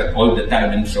 censored all the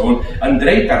time and so on,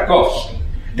 Andrei Tarkovsky,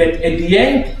 that at the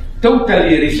end,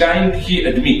 totally resigned, he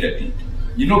admitted it.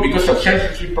 You know, because of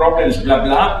censorship problems, blah,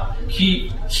 blah,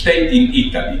 he stayed in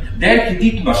Italy. There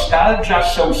he did Nostalgia,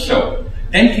 so-so.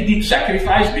 Then he did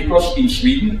Sacrifice because in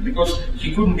Sweden, because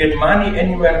he couldn't get money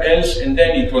anywhere else, and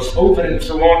then it was over and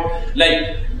so on.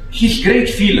 Like his great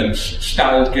films,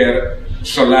 Stalker,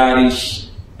 Solaris,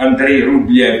 Andrei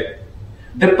Rublev.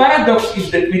 The paradox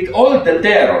is that with all the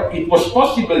terror, it was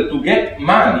possible to get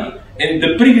money and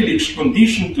the privileged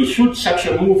condition to shoot such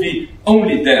a movie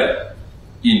only there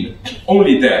in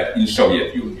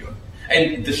Soviet Union.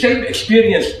 And the same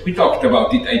experience, we talked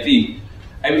about it, I think.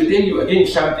 I will tell you again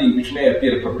something which may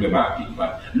appear problematic,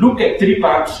 but look at 3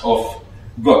 parts of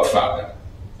Godfather.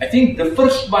 I think the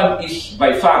first one is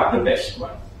by far the best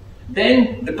one.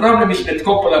 Then the problem is that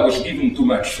Coppola was given too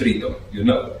much freedom, you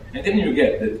know, and then you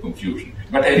get that confusion.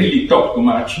 But I really talk too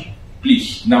much.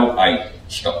 Please, now I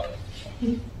stop.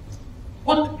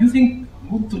 What, you think,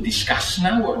 to discuss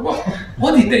now, or what?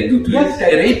 What did I do to you? Did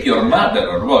I rape your mother,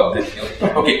 or what?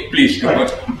 Okay, please, go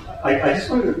on. I just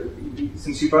wanted to,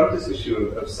 since you brought up this issue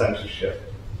of censorship,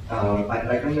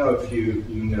 I don't know if you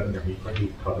know,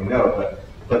 you probably know,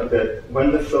 but that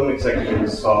when the film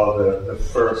executives saw the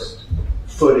first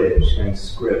footage and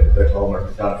script that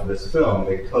Hallmark found for this film,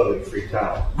 they totally freaked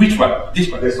out. Which one? This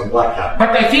one? This one, Black Cat. But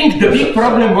I think the big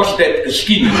problem was that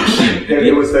skin scene.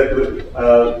 It was that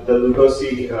the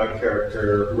Lugosi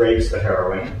character rapes the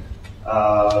heroine.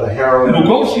 The heroine.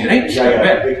 Lugosi rapes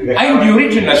her? I am the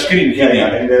original screen kid.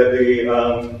 And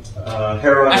the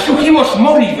heroine. So he was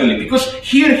more evilly, because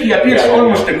here he appears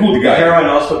almost a good guy. The heroine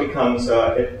also becomes,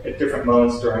 at different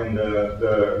moments during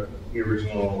the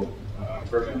original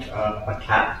version, a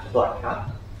cat, a black cat.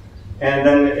 And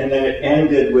then it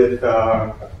ended with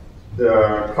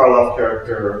the Karloff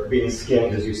character being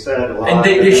skinned, as you said, alive. And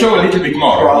they show a little bit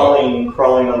more.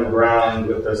 Crawling on the ground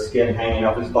with the skin hanging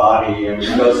off his body and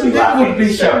ghostly laughing. That would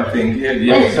be something.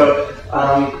 Yeah. So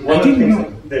one of the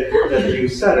things that you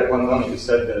said at one moment, you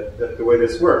said that the way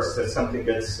this works, that something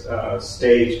gets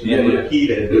staged and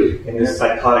repeated in this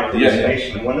psychotic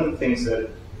hallucination. And one of the things that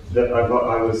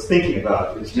I was thinking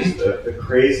about is just the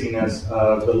craziness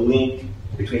of the link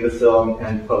between the film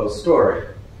and Poe's story,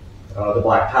 The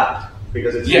Black Hat.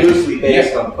 because it's loosely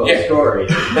based on Poe's story.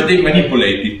 But they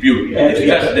manipulate it purely. It's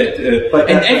just that,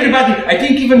 and everybody, I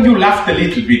think even you laughed a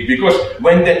little bit, because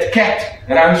when that cat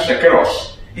runs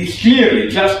across, it's clearly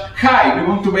just, hi, we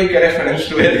want to make a reference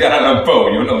to Edgar Allan Poe,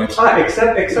 you know. It's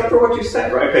except for what you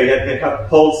said, right? Okay, they have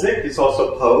Polzik, it's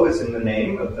also Poe is in the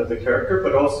name of the character,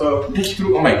 but also... That's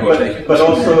true, oh my God. But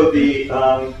also the,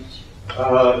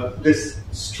 this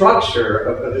structure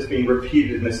of this being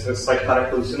repeated in this psychotic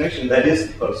hallucination, that is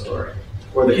the Poe story.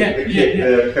 Where the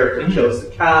character kills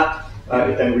the cat,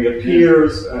 it then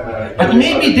reappears. But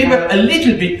maybe they were a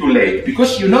little bit too late,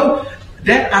 because, you know,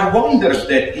 there are wonders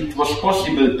that it was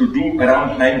possible to do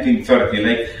around 1930.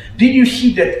 Like, did you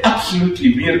see that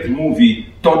absolutely weird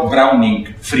movie, Todd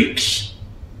Browning, Freaks?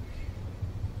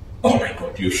 Oh my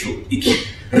God, you should. It's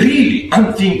really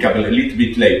unthinkable a little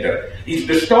bit later. It's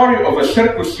the story of a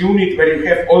circus unit where you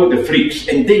have all the freaks,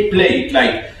 and they play it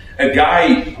like a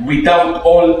guy without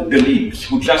all the limbs,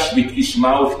 who just with his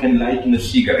mouth can light a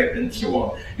cigarette and so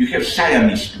on. You have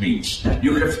Siamese twins,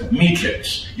 you have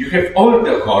midgets, you have all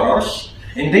the horrors,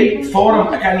 and they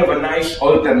form a kind of a nice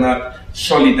alternate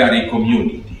solitary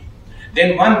community.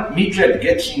 Then one midget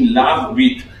gets in love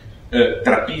with a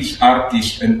trapeze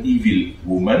artist, an evil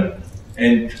woman,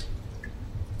 and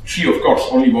she, of course,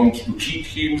 only wants to cheat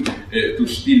him, to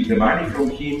steal the money from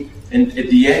him, and at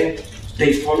the end,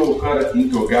 they follow her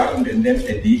into a garden, and then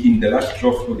in the last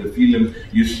shot of the film,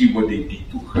 you see what they did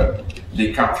to her.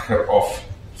 They cut her off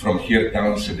from here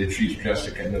down so that she's just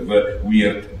a kind of a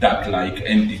weird duck-like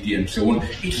entity and so on.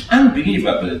 It's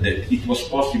unbelievable that it was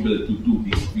possible to do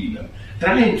this film.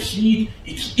 Try and see it,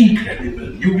 it's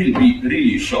incredible. You will be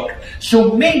really shocked.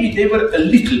 So maybe they were a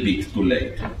little bit too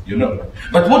late, you know.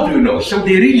 But what do you know? So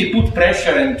they really put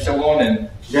pressure and so on and...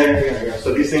 Yeah.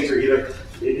 So these things are either...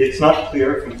 It's not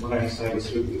clear from what I understand.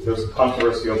 There's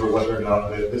controversy over whether or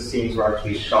not the scenes were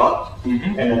actually shot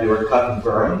and then they were cut and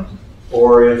burned,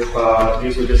 or if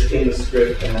these were just in the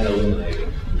script and then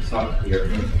eliminated. It's not clear.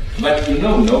 But you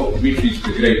know which is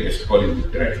the greatest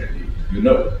Hollywood tragedy. You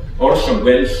know, Orson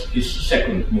Welles' his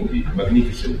second movie,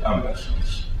 Magnificent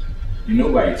Ambersons. You know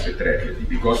why it's a tragedy?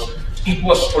 Because it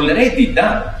was already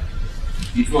done.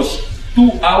 It was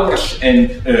 2 hours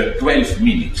and 12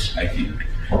 minutes, I think.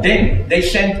 Then they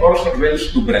sent Orson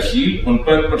Welles to Brazil on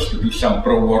purpose to do some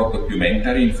pro-war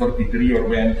documentary in 43 or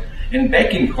when. And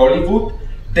back in Hollywood,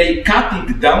 they cut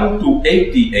it down to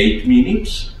 88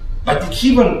 minutes. But it's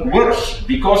even worse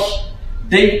because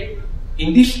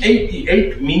in these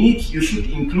 88 minutes, you should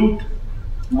include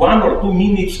 1 or 2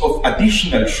 minutes of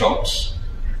additional shots.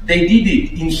 They did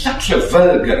it in such a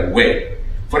vulgar way.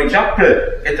 For example,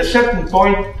 at a certain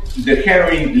point, the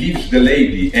heroine leaves the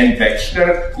lady, Anne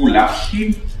Baxter, who loves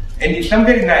him, and it's done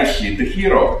very nicely. The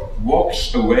hero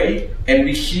walks away, and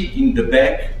we see in the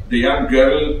back the young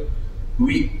girl.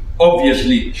 We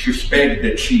obviously suspect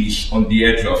that she's on the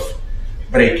edge of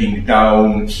breaking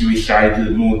down,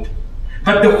 suicidal mood.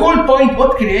 But the whole point,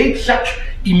 what creates such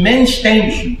immense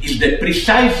tension, is that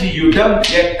precisely you don't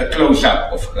get a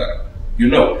close-up of her. You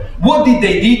know, what did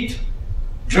they did?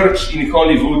 George in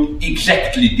Hollywood,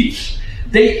 exactly this.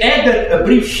 They added a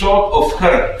brief shot of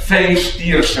her face,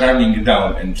 tears running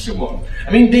down, and so on.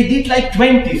 I mean, they did like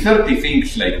 20, 30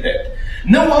 things like that.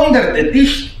 No wonder that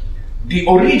the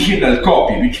original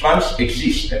copy, which once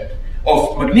existed,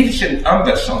 of Magnificent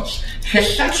Ambersons,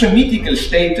 has such a mythical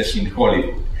status in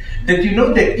Hollywood, that you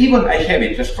know that even, I have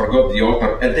it, just forgot the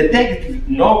author, a detective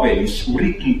novel is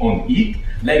written on it,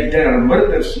 like there are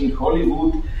murders in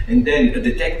Hollywood, and then a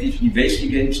detective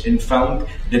investigates and found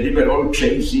that they were all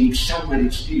chasing, somewhere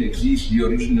it still exists, the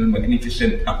original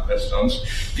Magnificent Ambersons.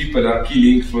 People are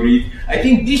killing for it. I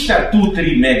think these are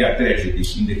 2-3 mega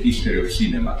tragedies in the history of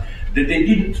cinema, that they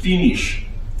didn't finish,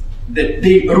 that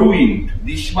they ruined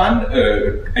this one,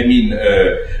 that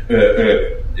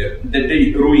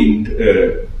they ruined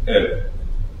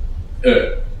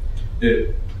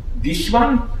this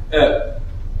one,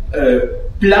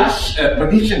 plus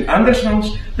Magnificent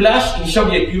Ambersons, plus in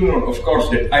Soviet Union, of course,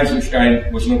 that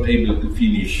Eisenstein was not able to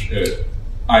finish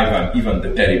Ivan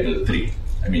the Terrible 3.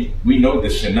 I mean, we know the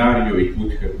scenario, it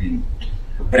would have been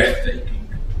breathtaking,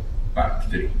 part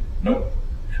 3, no?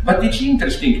 But it's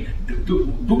interesting,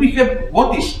 do we have,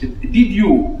 did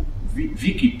you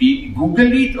Wikipedia,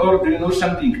 Google it, or do you know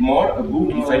something more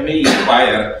about, if I may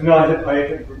inquire? No,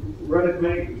 I read it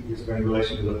many years ago in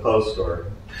relation to the Poe story.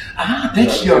 Ah,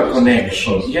 that's your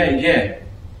connection. Yeah.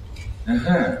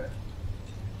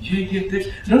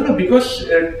 No, because,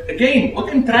 again, what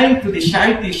I'm trying to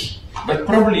decide is, but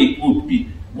probably it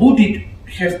would it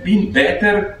have been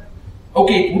better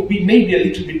Okay, it would be maybe a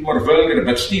little bit more vulgar,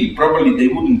 but still, probably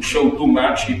they wouldn't show too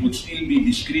much. It would still be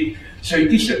discreet. So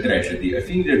it is a tragedy. I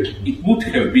think that it would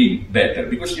have been better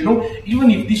because, you know, even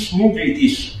if this movie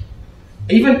is,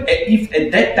 even if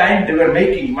at that time they were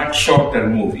making much shorter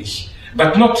movies,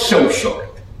 but not so short.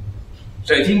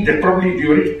 So I think that probably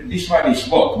this one is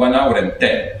what, 1 hour and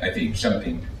 10, I think,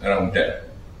 something around there.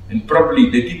 And probably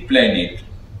they did plan it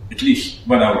at least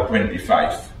 1 hour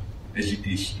 25. As it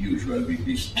is usual with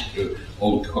these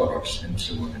old horrors and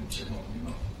so on and so on, you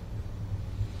know.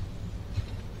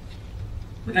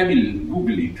 But I will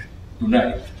Google it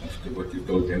tonight after what you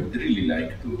told. I would really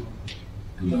like to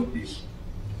know this.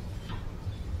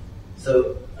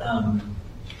 So, I've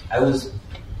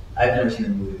never seen the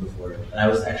movie before, and I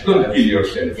was actually... Don't kill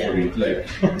yourself for it, like,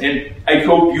 and I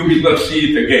hope you will not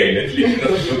see it again, at least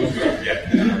not so good,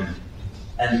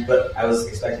 yeah. But I was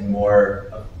expecting more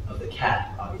of the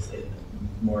cat, obviously,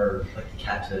 more like the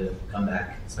cat to come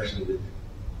back, especially with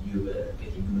you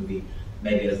picking the movie,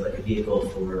 maybe as like a vehicle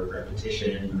for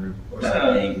repetition or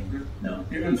something. No,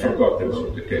 you even forgot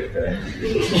about the cat.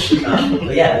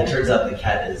 But yeah, it turns out the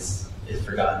cat is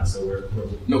forgotten. So we're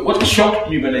no. What shocked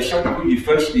me when I saw the movie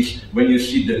first is when you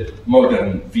see the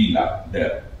modern villa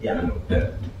there. Yeah. You know,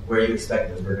 there. Where you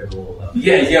expect the vertical.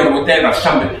 Yeah, whatever,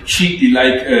 some shitty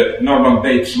like Norman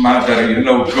Bates' mother, you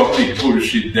know, gothic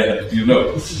bullshit there, you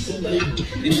know.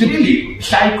 It's really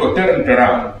Psycho turned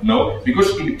around, no?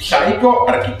 Because in Psycho,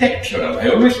 architectural. I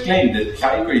always claim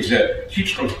that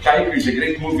Hitchcock's Psycho is a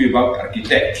great movie about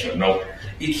architecture, no?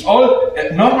 It's all,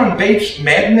 Norman Bates'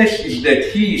 madness is that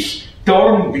he is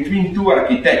torn between two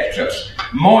architectures,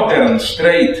 modern,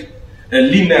 straight,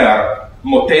 linear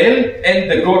motel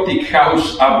and the Gothic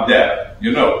house up there,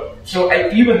 you know. So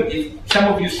even if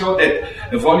some of you saw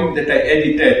that volume that I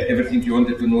edited, everything you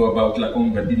wanted to know about La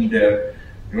Comba Dinder,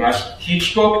 you asked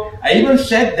Hitchcock, I even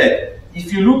said that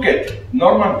if you look at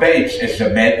Norman Bates as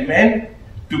a madman,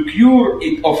 to cure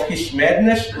it of his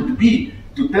madness would be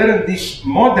to turn this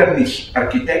modernist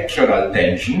architectural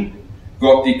tension,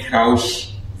 Gothic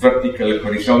house, vertical,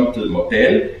 horizontal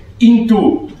motel,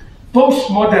 into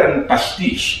postmodern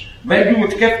pastiche, where you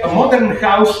would have a modern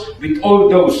house with all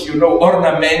those, you know,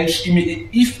 ornaments.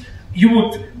 If you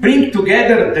would bring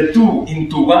together the two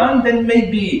into one, then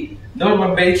maybe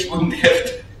Norman Bates wouldn't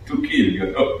have to kill,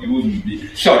 you know. He wouldn't be.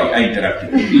 Sorry, I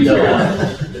interrupted you.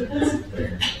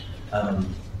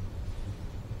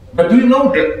 But do you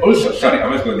know that also? Sorry, I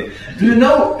was going. Do you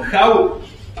know how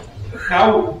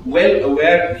well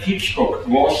aware Hitchcock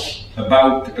was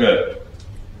about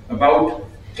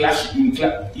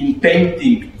in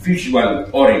painting visual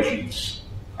origins?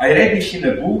 I read this in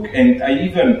a book, and I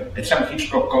even, at some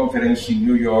Hitchcock conference in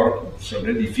New York, it's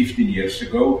already 15 years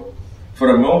ago, for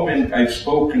a moment I've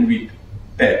spoken with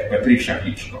Patricia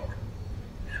Hitchcock.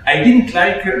 I didn't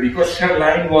like her because her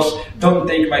line was, don't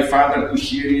take my father too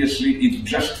seriously, it's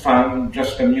just fun,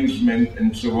 just amusement,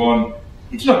 and so on.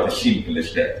 It's not as simple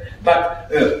as that.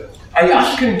 But I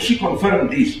asked her, and she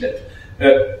confirmed this, that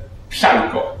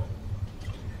Psycho,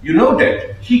 you know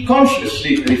that he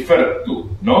consciously referred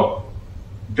to, no?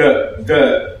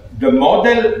 The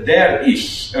model there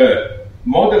is,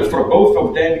 model for both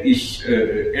of them is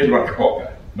Edward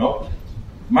Hopper, no?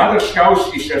 Mother's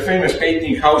House is a famous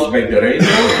painting house by the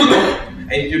railroad, no?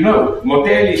 And you know,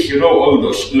 motel is, you know, all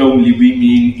those lonely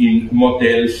women in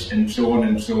motels and so on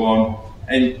and so on.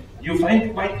 And you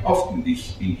find quite often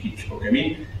this in Hitchcock. I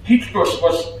mean, Hitchcock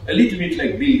was a little bit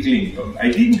like Bill Clinton.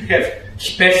 I didn't have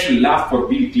special love for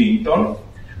Bill Clinton,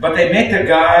 but I met a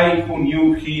guy who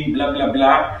knew him, blah, blah,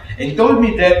 blah, and told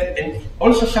me that, and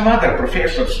also some other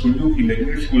professors who knew him at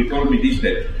New School told me this,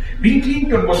 that Bill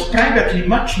Clinton was privately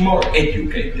much more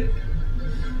educated.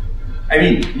 I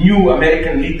mean, knew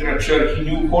American literature, he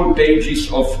knew whole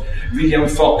pages of William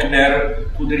Faulkner,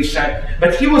 could recite,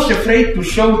 but he was afraid to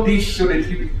show this so that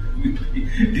he would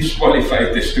be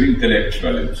disqualified as too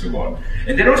intellectual and so on.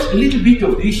 And there was a little bit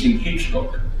of this in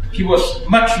Hitchcock. He was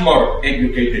much more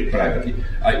educated privately.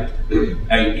 I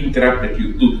interrupted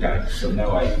you 2 times, so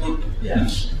now I... Yeah,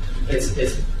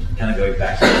 it's kind of going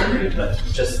back to the movie, but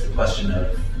just the question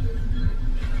of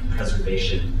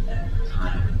preservation and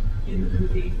time in the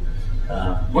movie.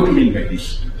 What do you mean by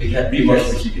this? Be more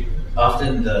specific.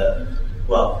 Often the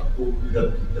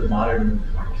modern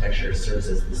architecture serves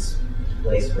as this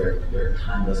place where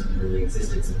time doesn't really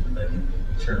exist. It's like an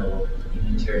eternal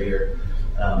interior.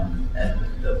 And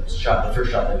the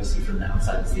first shot that we see from the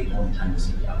outside is the only time we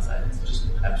see the outside. It's just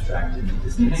abstract in the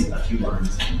distance, a few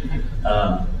lines.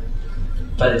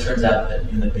 But it turns out that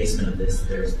in the basement of this,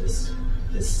 there's this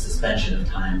suspension of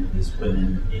time. These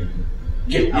women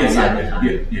outside the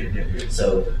time. Yeah.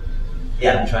 So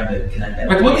Yeah, I'm trying to connect that.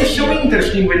 But what is so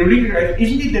interesting when you read it,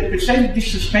 isn't it that precisely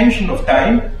this suspension of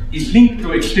time is linked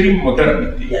to extreme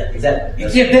modernity? Yeah, exactly.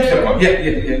 That's the point.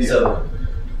 Yeah. So,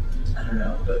 I don't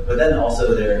know. But then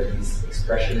also there are these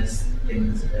expressionist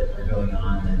things that are going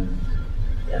on, and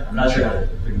yeah, I'm not sure how to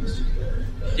bring those two together.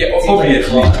 Yeah,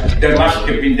 obviously, there must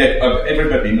have been that,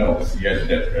 everybody knows, yes,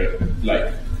 that,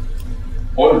 like,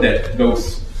 all that,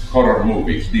 those horror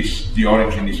movies, the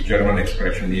origin is German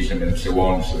expressionism and so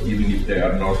on, so even if they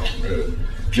are not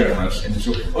Germans and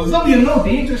so on. Although, the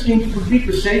interesting thing would be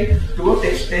to say to what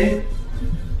extent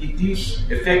it is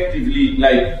effectively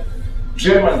like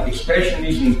German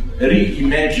expressionism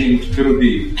reimagined through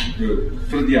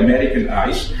the American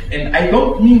eyes, and I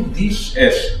don't mean this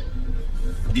as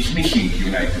dismissing the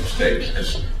United States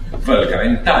as vulgar.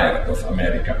 I'm tired of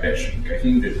America bashing. I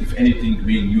think that if anything,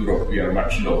 we in Europe, we are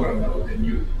much lower now than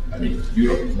you. I mean,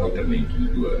 Europe is not turning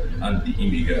into an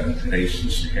anti-immigrant,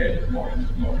 racist hell more and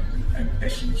more. I'm a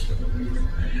pessimist about Europe.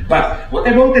 But what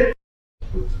I wanted,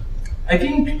 I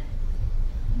think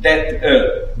that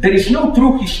there is no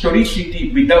true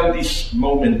historicity without this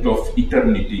moment of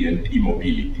eternity and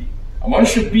immobility. And one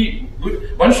should be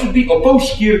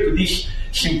opposed here to this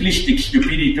simplistic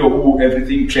stupidity of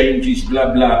everything changes,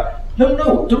 blah, blah.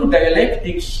 No, true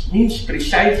dialectics means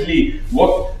precisely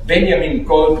what Benjamin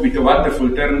called with a wonderful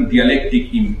term,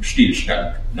 dialectic im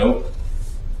Stillstand, no?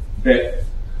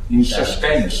 In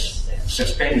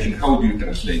suspension, how do you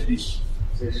translate this?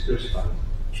 Stillstand.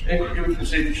 You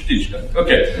translate it Stillstand,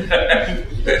 okay.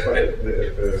 That's like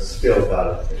the still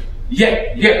data thing.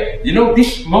 Yeah.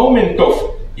 This moment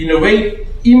of, in a way,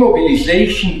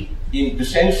 immobilization in the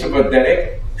sense of a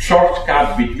direct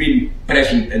shortcut between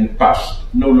present and past,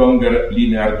 no longer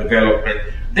linear development.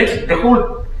 That's the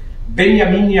whole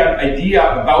Benjaminian idea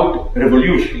about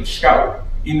revolution, Scout.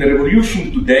 In a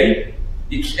revolution today,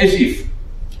 it's as if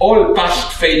all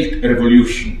past failed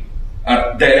revolutions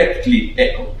are directly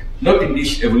echoed, not in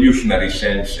this evolutionary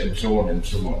sense and so on and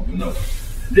so on, No,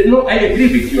 I agree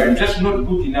with you, I'm just not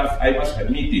good enough, I must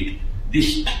admit it.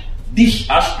 This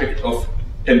aspect of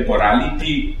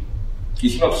temporality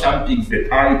is not something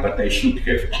that I should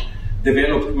have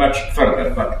developed much further.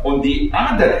 But on the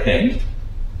other hand,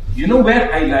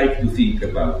 where I like to think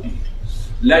about it?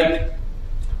 Like,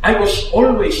 I was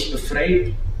always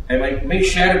afraid, and I may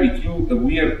share with you a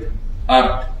weird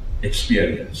art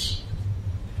experience.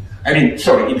 In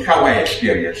how I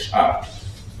experience art.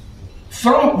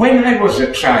 From when I was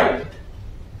a child,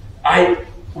 I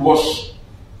was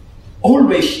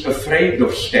always afraid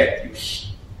of statues.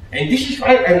 And this is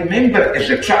why I remember as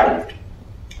a child,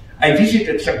 I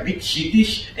visited some big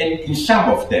cities, and in some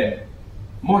of them,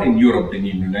 more in Europe than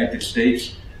in the United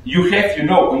States, you have,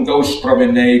 on those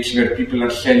promenades where people are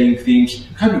selling things,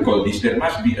 how do you call this? There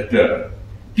must be a term.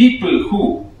 People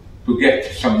who, to get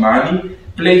some money,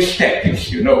 play statues,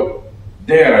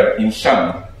 They're in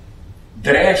some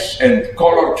dress and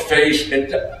colored face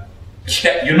and,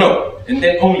 and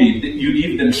then only you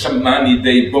give them some money,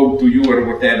 they bow to you or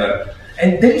whatever.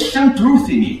 And there is some truth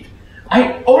in it.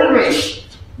 I always,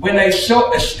 when I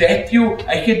saw a statue,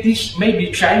 I had this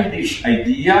maybe childish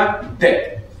idea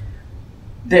that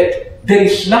there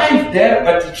is life there,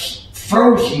 but it's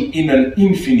frozen in an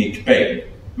infinite pain,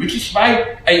 which is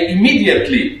why I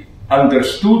immediately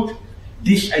understood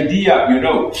this idea,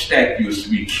 statues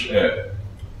which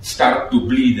start to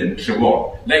bleed and so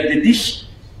on. Like this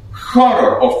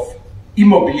horror of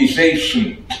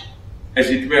immobilization, as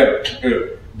it were,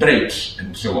 breaks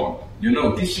and so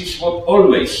on. This is what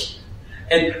always.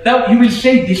 And now you will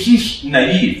say this is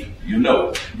naive,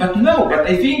 But no, but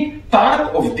I think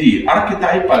part of the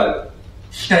archetypal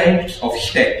strength of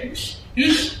statues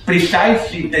is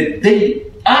precisely that they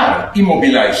are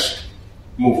immobilized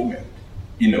movement,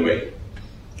 in a way.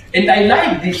 And I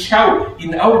like this, how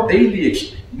in our daily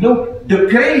the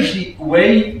crazy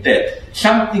way that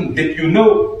something that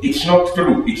it's not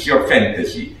true, it's your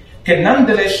fantasy, can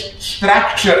nonetheless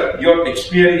structure your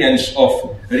experience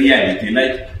of reality.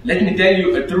 Like, let me tell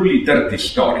you a truly dirty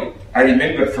story. I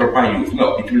remember from my youth,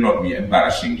 no, it will not be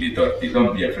embarrassingly dirty,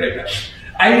 don't be afraid.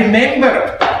 I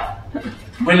remember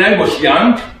when I was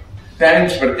young,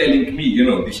 parents were telling me,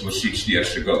 this was 6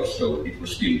 years ago, so it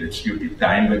was still that stupid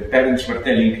time, but parents were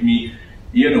telling me,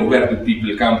 where do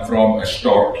people come from, a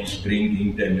stork is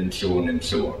bringing them, and so on and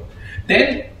so on.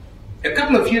 Then, a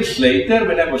couple of years later,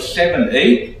 when I was 7,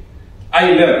 8,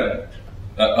 I learned,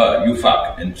 you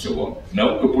fuck, and so on,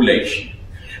 no copulation.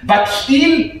 But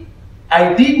still,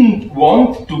 I didn't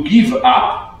want to give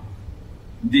up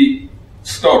the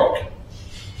stork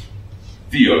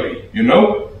theory,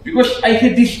 because I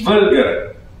had this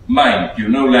vulgar mind,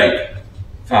 like,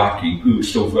 fucking,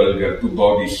 so vulgar, two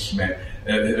bodies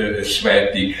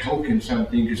sweating. How can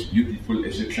something as beautiful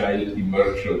as a child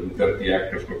emerge from the 30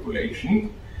 active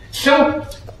population? So,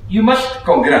 you must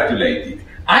congratulate it.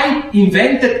 I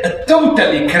invented a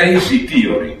totally crazy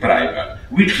theory, Primer,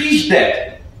 which is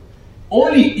that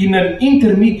only in an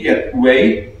intermediate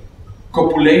way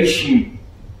copulation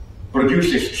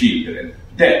produces children.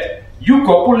 That you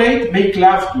copulate, make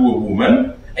love to a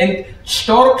woman, and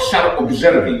storks are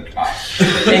observing us.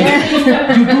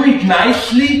 And you do it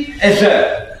nicely as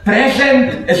a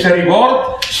present, as a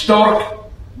reward, stork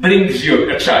brings you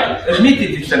a child. Admit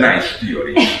it is a nice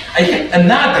theory. I had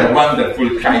another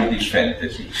wonderful childish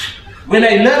fantasy. When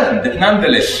I learned that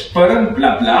nonetheless sperm,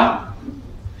 blah blah,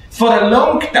 for a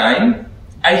long time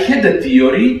I had a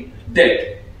theory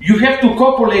that you have to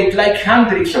copulate like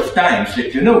hundreds of times,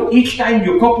 that you know, each time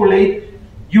you copulate,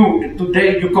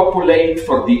 today you copulate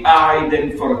for the eye,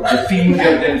 then for the finger,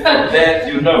 then for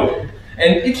that, you know.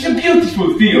 And it's a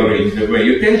beautiful theory in the way.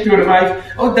 You tell your wife,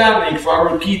 oh darling, for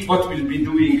our kid, what we'll be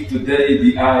doing today,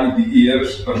 the eye, the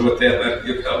ears, or whatever,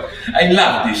 you know. I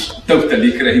love this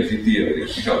totally crazy theory.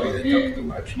 Sorry, I talk too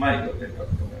much. My God, I talk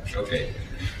too much. Okay.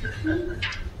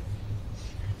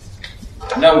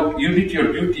 Now, you did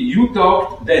your duty. You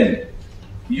talked then.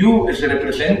 You, as a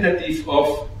representative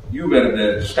of, you were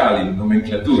the Stalin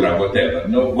nomenclatura, whatever,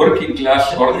 no? Working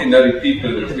class, ordinary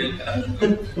people.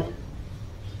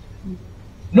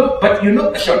 No, but you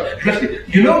know, sorry,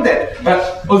 you know that,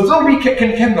 but although we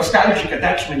can have nostalgic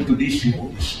attachment to these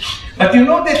movies, but you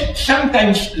know that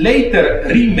sometimes later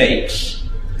remakes,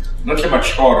 not so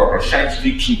much horror or science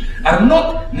fiction, are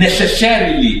not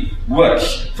necessarily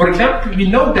worse. For example, we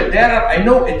know that there are, I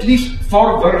know, at least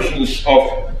 4 versions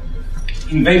of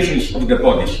Invasions of the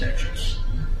Body Snatchers.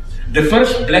 The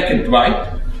first, black and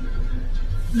white,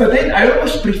 but then I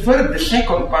almost prefer the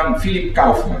second one, Philip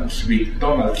Kaufman's, with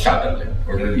Donald Sutherland,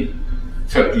 already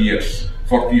 30 years,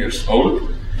 40 years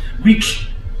old, which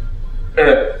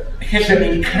has an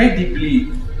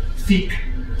incredibly thick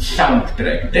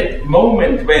soundtrack. That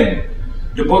moment when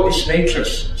the body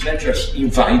snatchers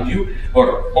invade you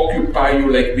or occupy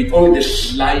you, like with all the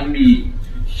slimy,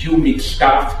 humid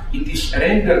stuff, it is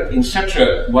rendered in such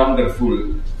a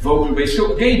wonderful vocal way.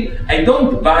 So again, I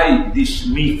don't buy this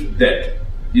myth that,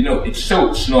 you know, it's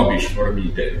so snobbish for me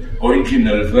that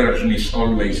original version is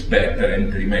always better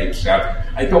and remakes are.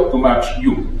 I talk too much.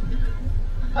 You.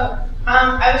 Oh,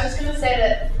 I was just going to say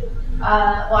that,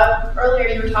 well, earlier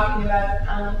you were talking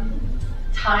about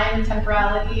time and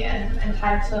temporality and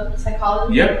types of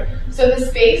psychology. Yeah. So the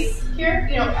space here,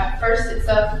 you know, at first it's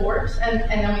a fort, and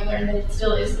then we learned that it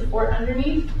still is the fort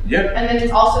underneath. Yeah. And then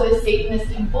it's also the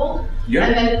Satanist temple. Yeah.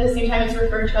 And then at the same time it's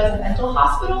referred to as a mental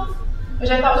hospital, which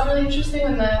I thought was really interesting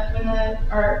when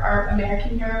our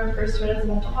American hero refers to it as a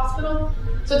mental hospital.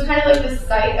 So it's kind of like this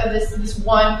site of this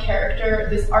one character,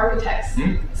 this architect's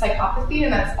psychopathy,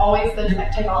 and that's always the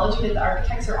typology that the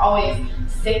architects are always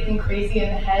sick and crazy in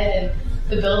the head, and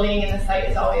the building and the site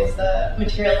is always the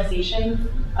materialization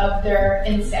of their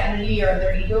insanity or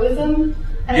their egoism.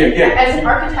 And as an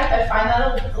architect, I find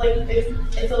that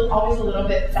it's always a little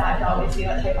bit sad to always see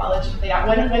that typology play out.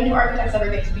 When do architects ever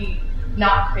get to be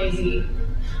not crazy?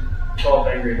 12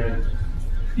 Angry Men.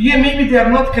 Yeah, maybe they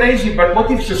are not crazy, but what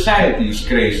if society is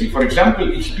crazy? For example,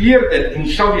 it's clear that in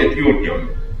Soviet Union,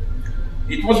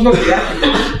 it was not the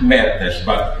architect's madness,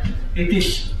 but it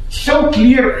is so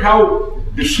clear how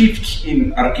the shifts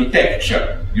in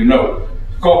architecture, you know,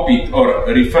 copied or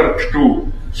referred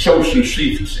to social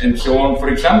shifts and so on. For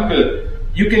example,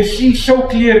 you can see so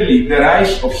clearly the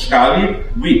rise of Stalin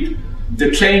with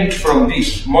the change from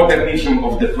this modernism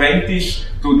of the 20s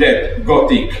to that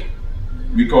Gothic,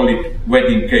 we call it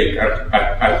wedding cake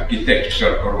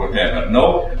architecture or whatever,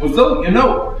 no? Although, you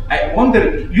know, I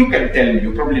wonder, you can tell me,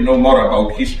 you probably know more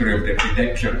about history of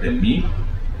architecture than me,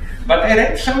 but I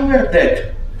read somewhere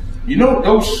that, you know,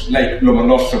 those like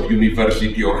Lomonosov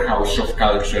University or House of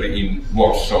Culture in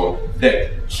Warsaw,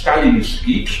 that Stalin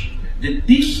speech, that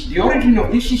the origin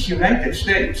of this is United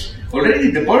States.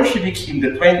 Already the Bolsheviks in the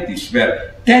 20s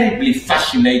were terribly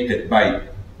fascinated by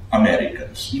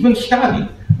Americans. Even Stalin,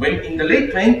 when in the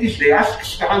late 20s they asked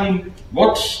Stalin,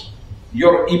 what's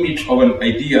your image of an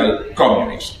ideal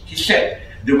communist? He said,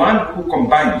 the one who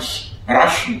combines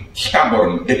Russian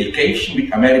stubborn dedication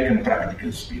with American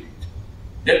practical spirit.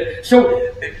 So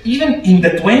even in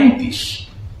the 20s,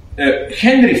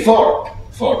 Henry Ford,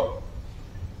 for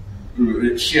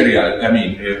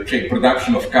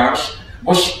production of cars,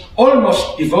 was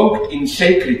almost evoked in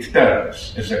sacred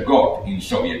terms as a god in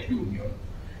Soviet Union.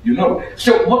 You know.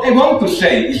 So what I want to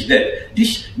say is that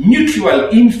this mutual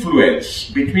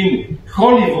influence between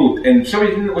Hollywood and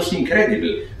Soviet Union was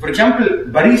incredible. For example,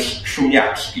 Boris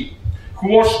Shumyatsky, who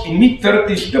was in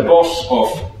mid-30s the boss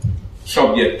of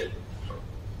Soviet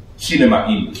cinema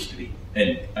industry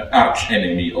and an arch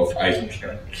enemy of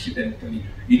Eisenstein, incidentally.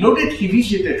 You know that he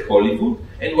visited Hollywood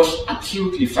and was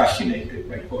absolutely fascinated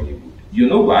by Hollywood. You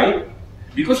know why?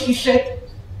 Because he said,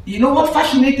 you know what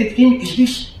fascinated him is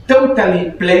this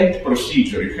totally planned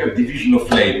procedure. You have division of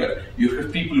labor, you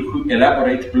have people who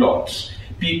elaborate plots,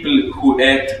 people who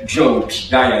add jokes,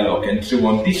 dialogue, and so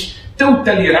on. This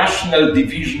totally rational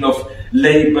division of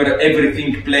labor,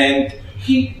 everything planned.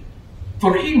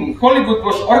 For him, Hollywood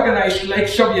was organized like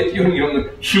Soviet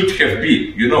Union should have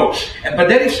been, you know. But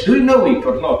there is, do you know it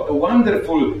or not, a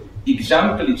wonderful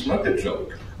example, it's not a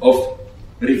joke, of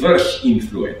reverse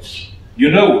influence. You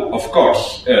know, of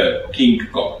course, King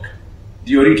Kong,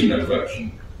 the original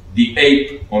version, the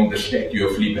ape on the Statue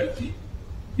of Liberty.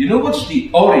 You know what's the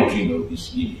origin of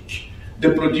this image?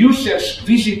 The producers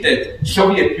visited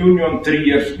Soviet Union 3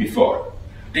 years before.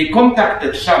 They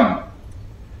contacted some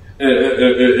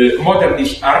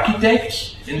modernist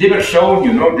architects, and they were shown,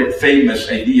 you know, that famous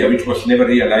idea, which was never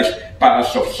realized,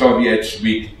 Palace of Soviets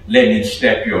with Lenin's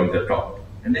statue on the top.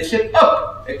 And they said,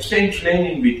 oh, exchange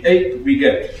Lenin with ape, we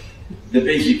get the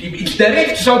basic image. It's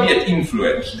direct Soviet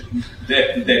influence,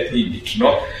 that image,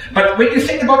 no? But when you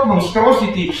think about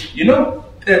monstrosity, you know,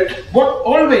 what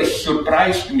always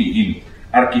surprised me in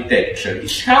architecture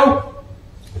is how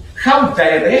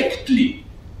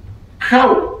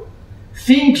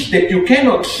things that you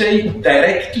cannot say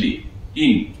directly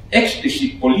in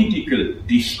explicit political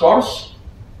discourse,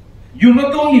 you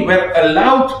not only were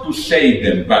allowed to say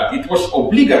them, but it was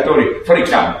obligatory. For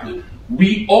example,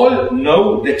 we all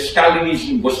know that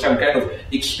Stalinism was some kind of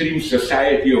extreme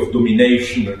society of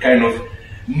domination, a kind of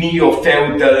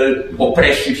neo-feudal,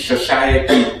 oppressive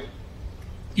society.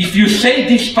 If you say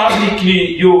this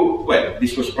publicly,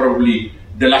 this was probably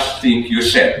the last thing you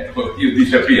said, or you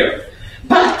disappeared.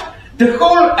 But the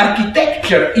whole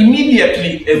architecture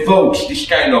immediately evokes this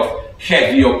kind of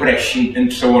heavy oppression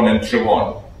and so on and so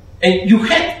on. And you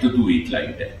had to do it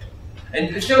like that.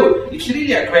 And so it's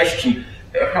really a question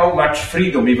how much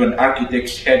freedom even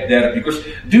architects had there, because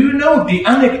do you know the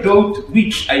anecdote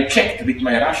which I checked with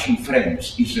my Russian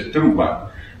friends is a true one,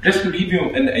 just to give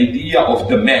you an idea of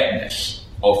the madness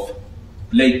of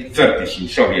late 30s in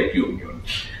Soviet Union.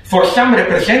 For some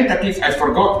representative, I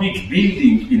forgot which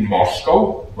building in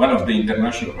Moscow, one of the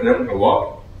international, I don't know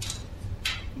what,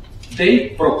 they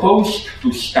proposed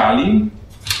to Stalin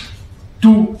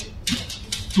two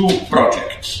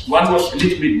projects. One was a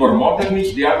little bit more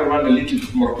modernist, the other one a little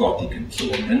bit more Gothic and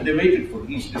so on, and they waited for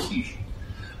his decision.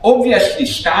 Obviously,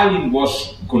 Stalin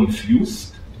was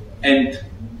confused and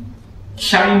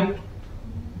signed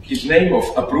his name of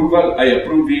approval, I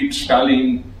approve it,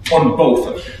 Stalin, on both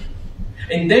of them.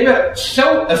 And they were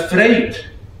so afraid,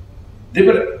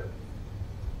 to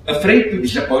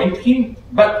disappoint him,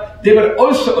 but they were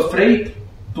also afraid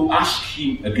to ask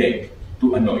him again,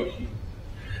 to annoy him.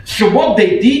 So what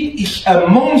they did is a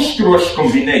monstrous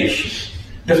combination.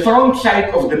 The front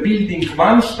side of the building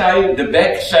one style, the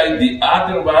back side the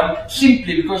other one,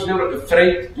 simply because they were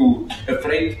afraid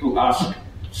to ask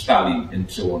Stalin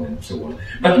and so on and so on.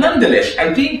 But nonetheless,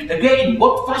 I think, again,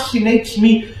 what fascinates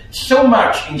me so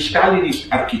much in Stalinist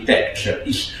architecture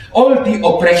is all the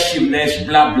oppressiveness,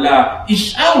 blah, blah,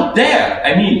 is out there.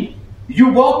 I mean, you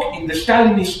walk in the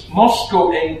Stalinist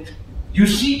Moscow and you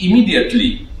see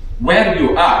immediately where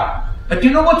you are. But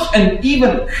you know what's an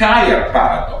even higher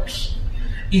paradox?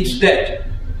 It's that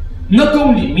not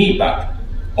only me, but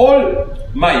all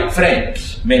my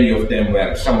friends, many of them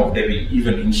were, some of them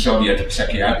even in Soviet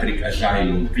psychiatric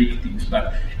asylum victims,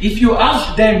 but if you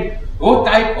ask them what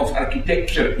type of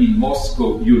architecture in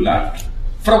Moscow you like,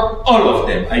 from all of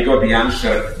them I got the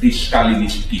answer, this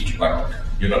Stalinist kitsch baroque,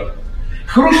 you know.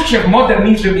 Khrushchev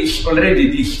modernism is already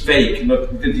this fake,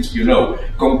 not that is, you know,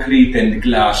 concrete and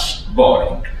glass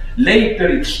boring. Later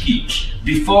it's kitsch.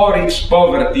 Before it's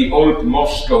poverty, old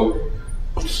Moscow.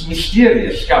 It's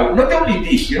mysterious how, not only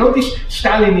this, you know, this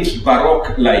Stalinist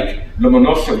baroque like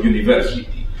Lomonosov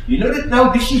University. You know that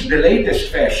now this is the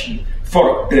latest fashion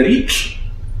for the rich,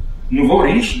 nouveau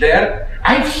rich there.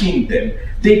 I've seen them.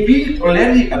 They built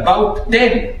already about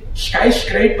 10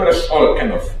 skyscrapers, all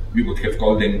kind of, we would have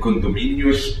called them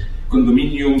condominiums,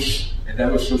 and I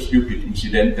was so stupid,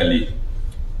 incidentally.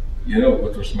 You know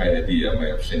what was my idea, my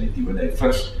obscenity? When I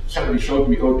first, somebody showed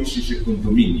me, oh, this is a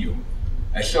condominium.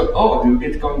 I thought, oh, do you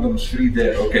get condoms free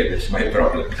there? Okay, that's my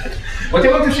problem. What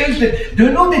I want to say is that, do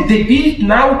you know that they built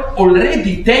now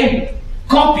already 10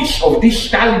 copies of this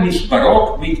Stalinist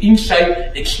Baroque with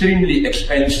inside extremely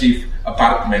expensive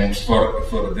apartments for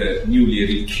the newly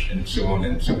rich and so on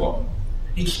and so on.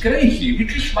 It's crazy,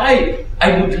 which is why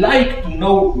I would like to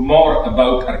know more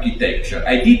about architecture.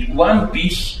 I did one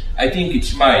piece, I think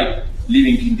it's my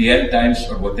Living in the End Times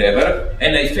or whatever,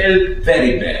 and I felt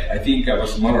very bad. I think I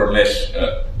was more or less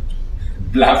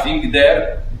bluffing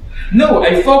there. No,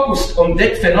 I focused on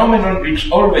that phenomenon which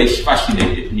always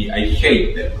fascinated me. I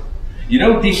hate them. You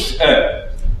know, this,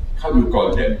 how do you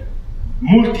call them?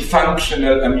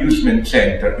 Multifunctional amusement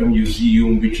center, a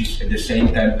museum which is at the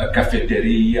same time a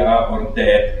cafeteria or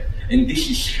that, and this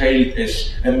is held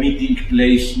as a meeting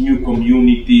place, new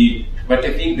community, but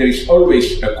I think there is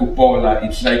always a cupola.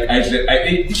 It's like,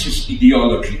 this is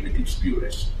ideology at its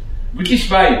purest, which is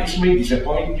why this may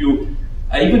disappoint you.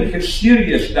 I even have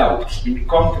serious doubts in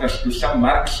contrast to some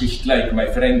Marxists like my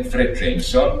friend Fred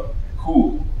Jameson,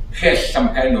 who has some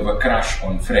kind of a crush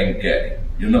on Frank Gehry,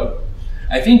 you know.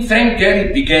 I think Frank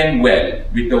Gehry began well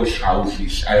with those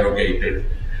houses, corrugated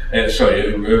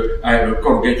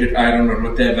iron or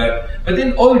whatever, but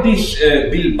then all this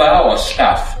Bilbao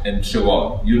stuff and so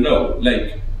on, you know,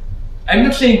 like, I'm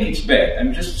not saying it's bad,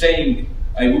 I'm just saying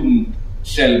I wouldn't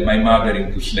sell my mother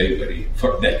into slavery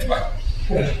for that one.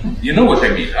 You know what I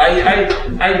mean?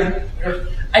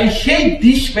 I hate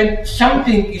this when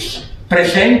something is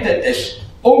presented as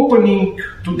opening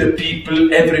to the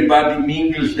people, everybody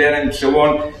mingles there and so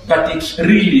on, but it's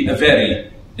really a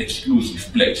very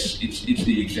exclusive place. It's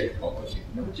the exact opposite.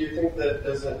 No? Do you think that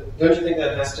don't you think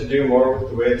that has to do more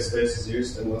with the way the space is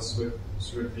used and less with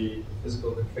sort of the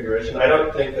physical configuration? I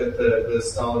don't think that the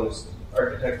Stalinist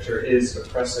architecture is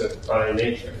oppressive by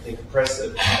nature. I think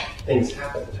oppressive things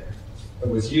happen there. It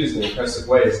was used in oppressive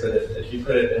ways, but if you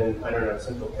put it in, I don't know,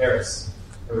 central Paris,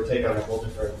 it would take on a whole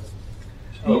different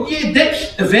tone. Yeah,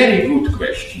 that's a very good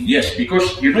question. Yes,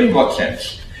 because you know in what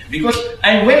sense? Because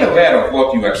I'm well aware of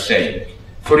what you are saying.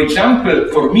 For example,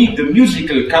 for me, the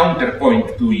musical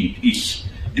counterpoint to it is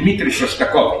Dmitri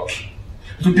Shostakovich.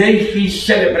 Today he's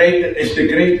celebrated as the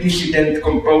great dissident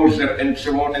composer and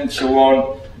so on and so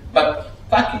on. But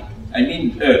fuck it. I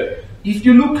mean, if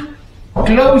you look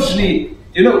closely,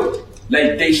 you know,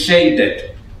 like they say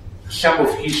that some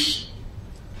of his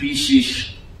pieces,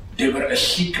 they were a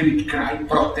secret cry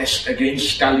protest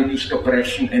against Stalinist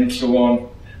oppression and so on.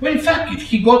 Well, fuck it,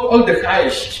 he got all the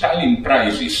highest Stalin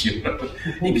prizes, you know,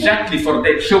 exactly for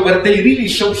that. So were they really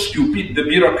so stupid, the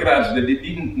bureaucrats, that they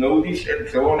didn't know this and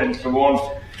so on and so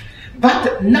on?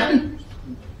 But none,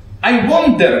 I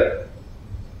wonder,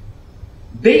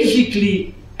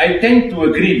 basically, I tend to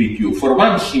agree with you for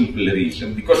one simple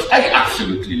reason, because I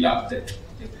absolutely love that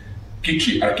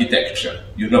kitschy architecture,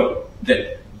 you know,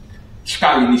 that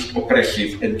Stalinist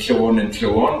oppressive and so on and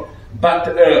so on. But,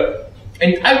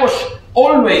 and I was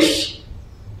always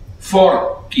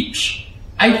for kitsch.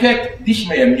 I had, this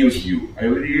may amuse you,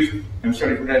 I'm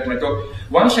sorry for that, my talk.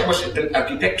 Once I was at an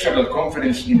architectural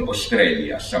conference in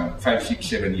Australia, some 5, 6,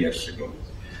 7 years ago.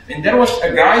 And there was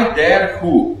a guy there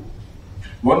who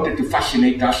wanted to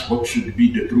fascinate us what should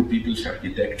be the true people's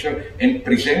architecture, and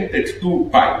presented 2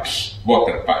 pipes,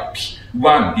 water pipes.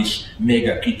 One, this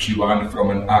mega kitschy one from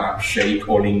an Arab sheikh,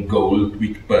 all in gold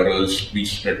with pearls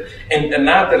twisted, and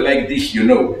another like this, you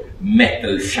know,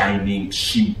 metal shining,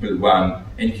 simple one.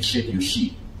 And he said, you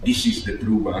see, this is the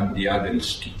true one, the other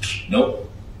is kitsch, no?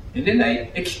 And then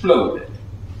I exploded.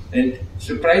 And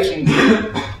surprisingly,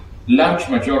 large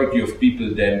majority of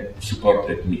people then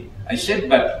supported me. I said,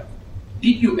 but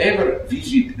did you ever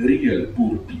visit real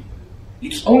poor people?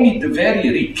 It's only the very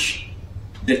rich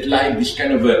that like this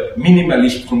kind of a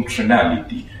minimalist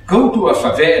functionality. Go to a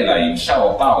favela in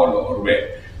Sao Paulo or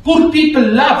where. Poor people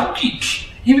love kitsch,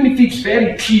 even if it's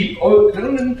very cheap.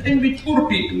 And with poor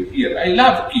people here, I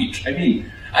love kitsch. I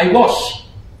mean, I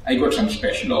got some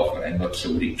special offer, I'm not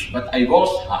so rich, but I was,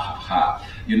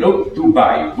 you know,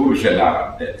 Dubai, Burj Al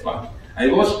Arab, that one. I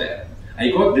was there. I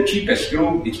got the cheapest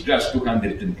room, it's just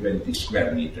 220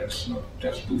 square meters, not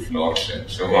just 2 floors and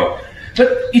so on. But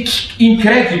it's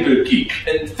incredible kick,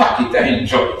 and fuck it, I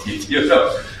enjoyed it, you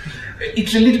know.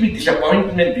 It's a little bit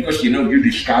disappointment because, you know, you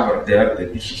discover there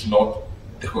that this is not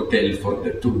the hotel for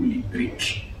the truly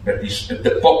rich, but it's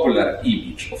the popular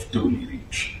image of truly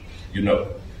rich, you know.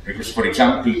 Because, for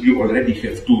example, you already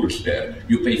have tours there.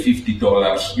 You pay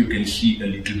 $50, you can see a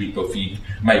little bit of it.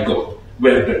 My God,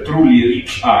 where the truly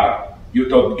rich are, you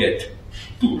don't get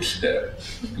tours there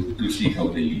to see how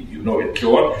they live, you know, and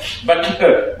so on.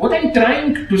 But what I'm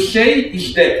trying to say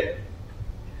is that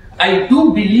I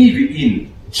do believe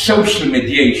in social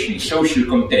mediation, social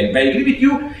content. But I agree with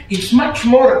you, it's much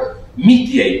more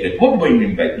mediated. What do I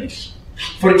mean by this?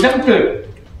 For example,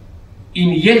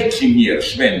 in Yeltsin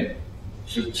years, when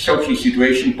the social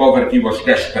situation, poverty was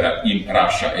desperate in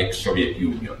Russia, ex-Soviet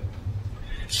Union,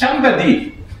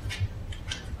 somebody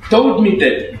told me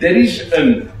that there is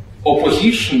an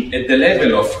opposition at the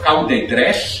level of how they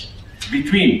dress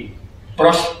between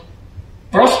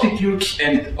prostitutes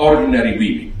and ordinary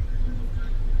women.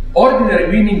 Ordinary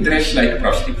women dress like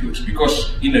prostitutes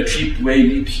because in a cheap way,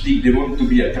 lipstick, they want to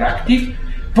be attractive.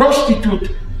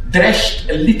 Prostitute dressed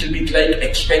a little bit like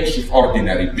expensive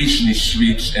ordinary business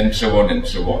suits and so on and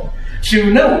so on. So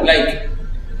you know, like,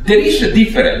 there is a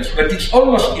difference, but it's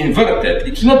almost inverted.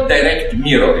 It's not direct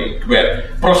mirroring, where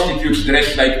prostitutes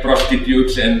dress like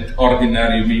prostitutes and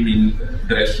ordinary women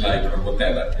dress like or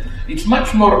whatever. It's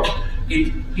much more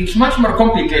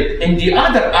complicated. And the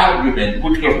other argument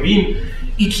would have been,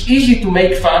 it's easy to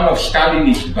make fun of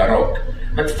Stalinist Baroque,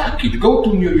 but fuck it, go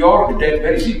to New York,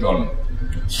 where is it on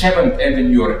 7th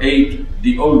Avenue or 8th,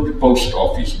 the old post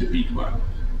office, the big one.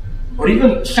 Or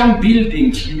even some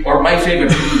buildings, or my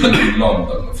favorite building in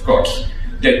London, of course,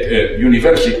 that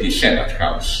University Senate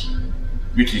House,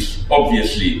 which is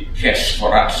obviously has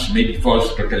for us maybe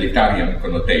false totalitarian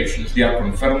connotations. They are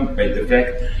confirmed by the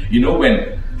fact, you know,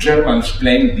 when Germans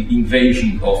planned the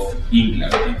invasion of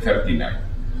England in 1939,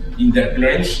 in their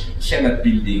plans, Senate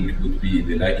building would be,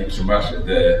 they like it so much,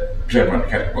 the German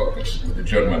headquarters, the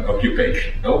German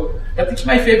occupation, no? But it's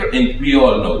my favorite, and we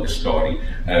all know the story,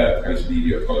 as the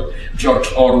idiot called it.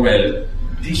 George Orwell,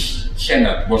 this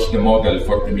Senate was the model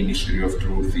for the Ministry of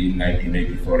Truth in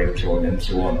 1984 and so on and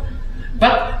so on.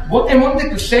 But what I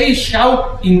wanted to say is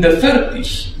how in the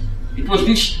 30s, it was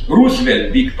these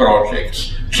Roosevelt big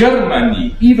projects,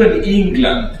 Germany, even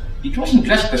England. It wasn't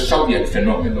just a Soviet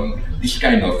phenomenon, this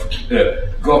kind of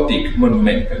Gothic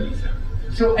monumentalism.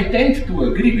 So I tend to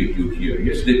agree with you here,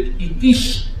 yes, that it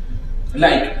is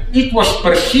like, it was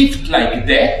perceived like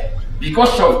that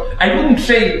because of, I wouldn't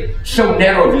say so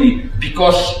narrowly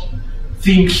because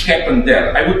things happened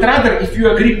there. I would rather, if you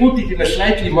agree, put it in a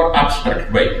slightly more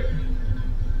abstract way.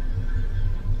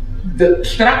 The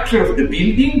structure of the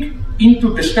building,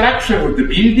 into the structure of the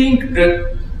building,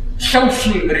 the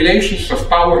social relations of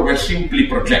power were simply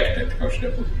projected,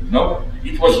 no?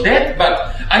 It was that,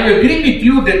 but I agree with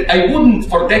you that I wouldn't,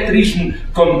 for that reason,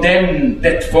 condemn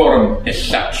that form as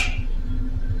such.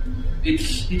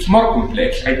 It's more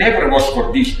complex. I never was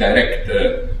for this direct,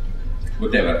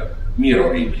 whatever,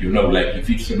 mirroring, you know, like if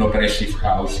it's an oppressive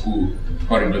house, who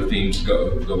horrible things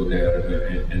go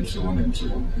there, and so on and so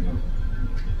on, you know.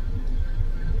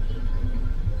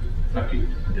 Fuck it,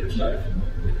 that's life, you know?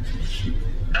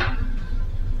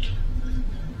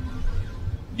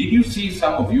 Did you see,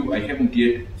 some of you, I haven't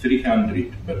yet,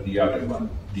 300, but the other one,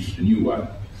 this the new one,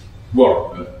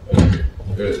 how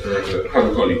do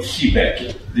you call it,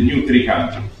 Seaback, the new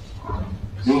 300.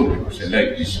 No, because I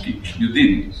like this speech. You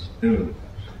didn't. No.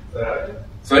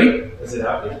 Sorry? Is it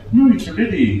out yet? No, it's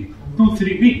already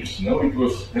 2-3 weeks. No, it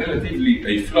was relatively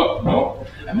a flop. No,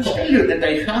 I must tell you that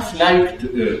I half liked,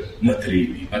 not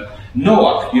really, but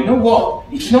Noah. You know what?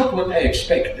 It's not what I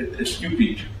expected. A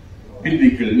stupid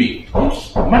biblical myth.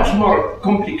 It's much more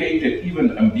complicated,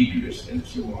 even ambiguous, and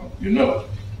so on. You know,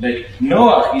 like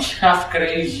Noah is half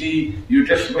crazy. You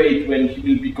just wait when he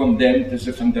will be condemned as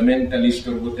a fundamentalist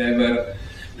or whatever.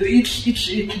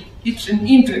 It's an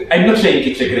interesting. I'm not saying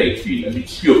it's a great film.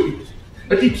 It's stupid,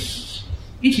 but it's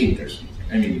interesting.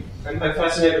 I mean, I'm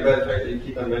fascinated by the fact that you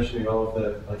keep on mentioning all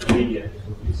of the media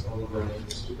movies, all of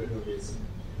the stupid movies,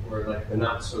 or like the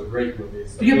not so great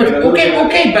movies. Yeah, but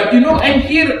okay, but you know, I'm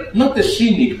here not a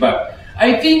cynic, but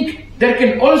I think there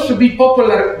can also be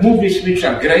popular movies which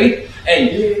are great, and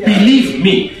believe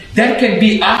me, there can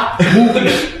be art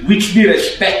movies which we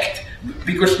respect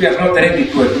because we are not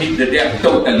ready to admit that they are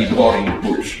totally boring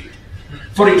bullshit.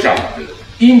 For example,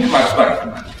 Ingmar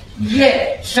Bergman.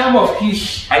 Yeah, some of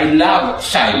his, I love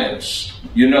Silence,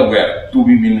 you know, where two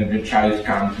women and a child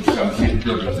come to something,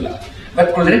 blah, blah, blah.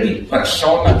 But already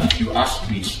Persona, if you ask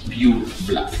me, is pure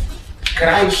bluff.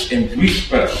 Cries and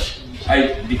whispers,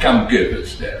 I become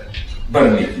Goebbels there.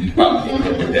 Burn it in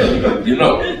public. You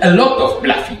know, a lot of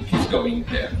bluffing is going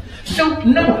there. So,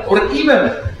 no, or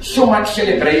even so much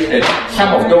celebrated,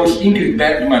 some of those Ingrid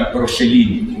Bergman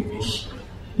Rossellini movies.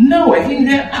 No, I think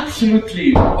they're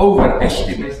absolutely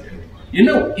overestimated. You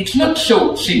know, it's not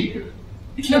so simple.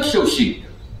 It's not so simple.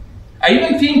 I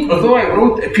even think, although I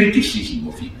wrote a criticism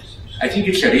of it, I think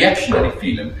it's a reactionary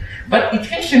film, but it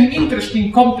has an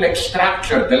interesting complex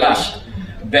structure. The last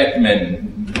Batman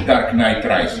Dark Knight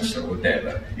Rises or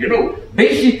whatever. You know,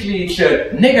 basically it's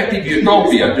a negative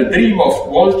utopia, the dream of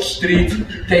Wall Street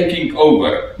taking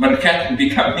over, Manhattan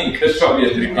becoming a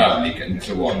Soviet republic, and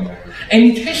so on.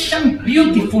 And it has some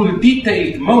beautiful,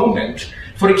 detailed moments.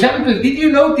 For example, did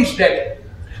you notice that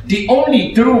the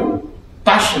only true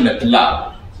passionate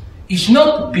love is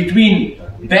not between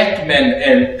Batman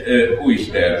and, who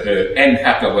is there, Anne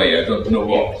Hathaway, I don't know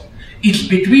what. It's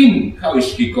between, how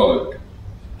is he called?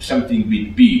 Something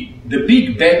with B. The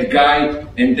big bad guy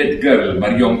and that girl,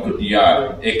 Marion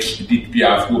Cotillard, ex-Edith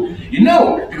Piaf, who, you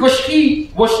know, because he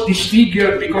was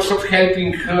disfigured because of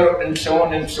helping her and so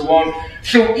on and so on.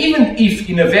 So even if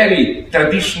in a very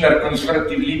traditional,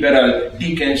 conservative, liberal,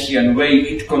 Dickensian way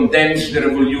it condemns the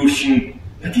revolution,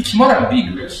 but it's more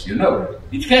ambiguous, you know.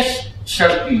 It has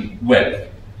certain wealth.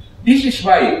 This is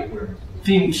why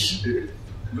things,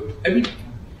 I mean,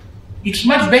 it's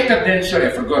much better than, sorry, I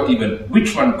forgot even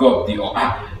which one got the,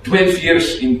 12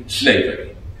 years in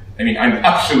slavery. I mean, I'm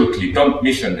absolutely, don't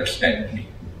misunderstand me,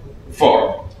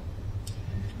 for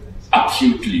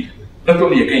absolutely, not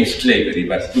only against slavery,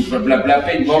 but to blah, blah, blah,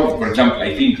 pay more. For example,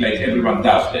 I think like everyone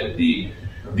does that the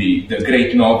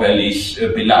great novel is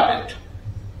Beloved.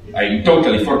 I'm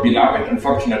totally for Beloved,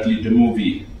 unfortunately the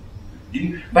movie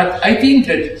didn't. But I think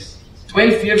that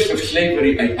 12 years of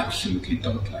slavery, I absolutely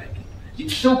don't like.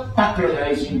 It's so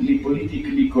patronizingly,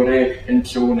 politically correct, and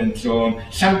so on and so on.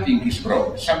 Something is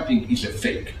wrong. Something is a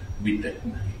fake with that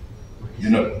movie. You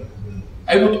know,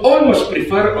 I would almost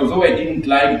prefer, although I didn't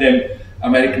like them,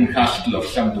 American Hustle of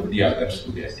some of the others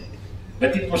to get it.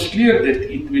 But it was clear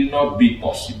that it will not be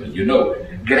possible. You know,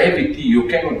 Gravity, you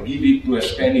cannot give it to a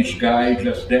Spanish guy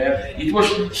just there. It was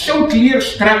so clear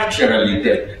structurally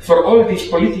that for all this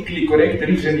politically correct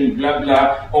reasoning, blah,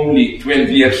 blah, only 12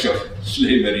 years of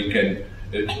slavery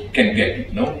can get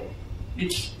it, no?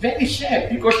 It's very sad,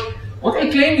 because what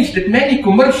I claim is that many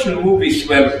commercial movies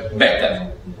were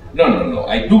better. No,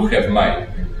 I do have my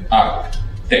art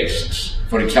tastes.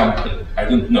 For example, I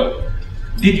don't know,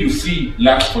 did you see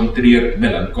Lars von Trier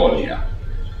Melancholia?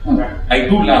 I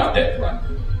do love that one.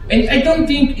 And I don't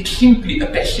think it's simply a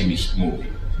pessimist movie.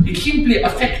 It simply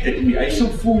affected me. I so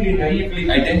fully, naively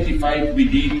identified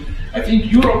with it. I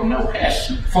think Europe now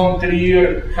has von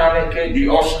Trier, Haneke, the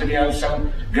Austrians,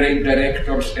 some great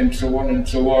directors, and so on and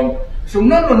so on. So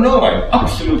no, I'm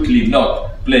absolutely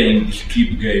not playing this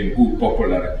cheap game,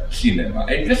 popular cinema.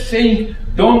 I'm just saying,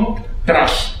 don't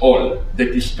trust all that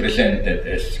is presented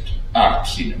as art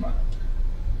cinema.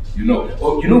 You know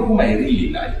whom I really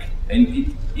like, and it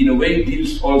in a way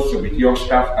deals also with your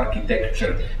stuff,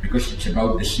 architecture, because it's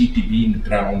about the city being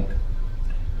drowned.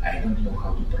 I don't know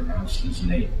how to pronounce his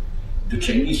name. The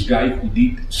Chinese guy who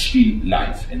did Still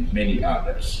Life and many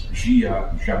others,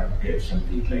 Jia Zhangke,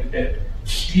 something like that.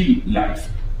 Still Life,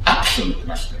 absolute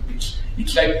masterpiece.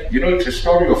 It's like, it's a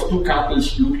story of two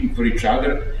couples looking for each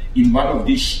other in one of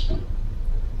these,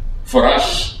 for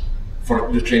us,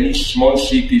 for the Chinese small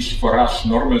cities, for us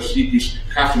normal cities,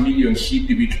 500,000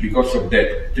 city, which because of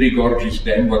that Three Gorges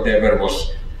Dam, whatever,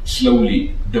 was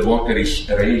slowly, the water is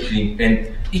rising,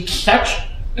 and it's such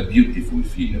a beautiful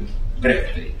film,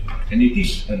 breathtaking, and it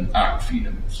is an art film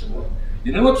and so on.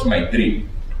 You know what's my dream?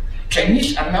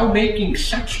 Chinese are now making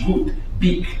such good,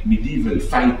 big medieval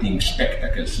fighting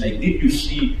spectacles. Like, did you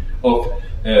see of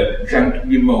Zhang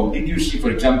Yimou? Did you see,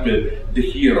 for example, The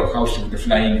Hero, House of the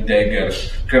Flying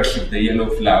Daggers, Curse of the Yellow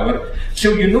Flower?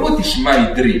 So you know what is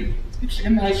my dream? It's a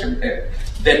nice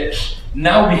that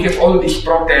now we have all these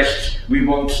protests. We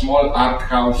want small art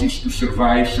houses to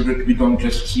survive so that we don't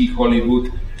just see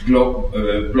Hollywood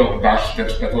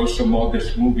blockbusters, but also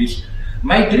modest movies.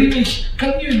 My dream is,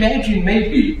 can you imagine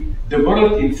maybe the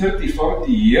world in 30,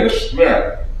 40 years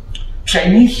where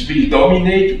Chinese will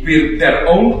dominate with their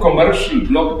own commercial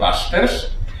blockbusters,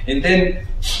 and then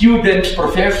students,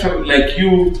 professors like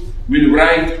you will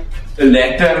write a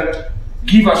letter,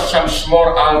 give us some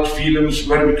small art films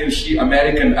where we can see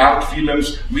American art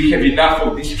films. We have enough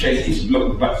of these Chinese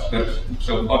blockbusters, and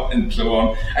so on and so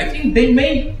on. I think they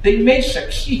may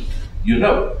succeed,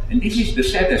 And this is the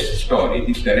saddest story.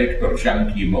 This director,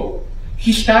 Zhang Yimou.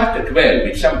 He started well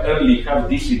with some early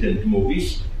half-dissident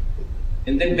movies,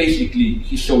 and then basically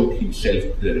he sold himself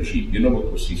to the regime. You know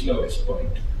what was his lowest point?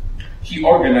 He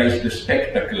organized the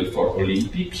spectacle for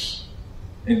Olympics,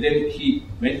 and then he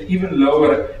went even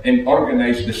lower and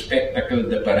organized the spectacle,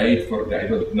 the parade for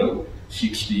the,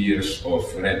 60 years of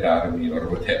Red Army or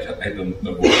whatever, I don't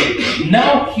know what.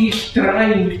 Now he's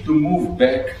trying to move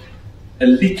back a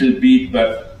little bit,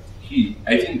 but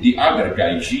I think the other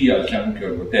guy, Jia Zhangke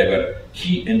or whatever,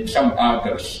 he and some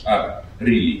others are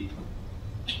really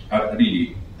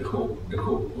the hope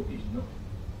of it,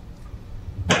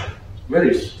 Where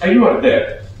is? You are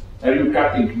there. Are you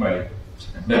cutting my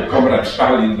Comrade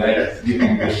Stalin there,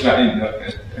 giving the sign?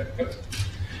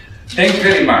 Thanks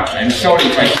very much. I'm sorry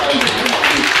if I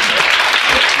sounded.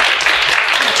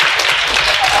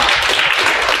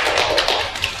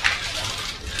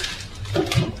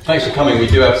 Thanks for coming. We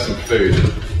do have some food.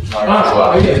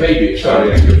 Yeah, maybe.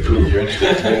 Sorry, I could prove You're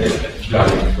interested.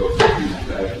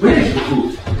 Where is the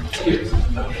food? Here.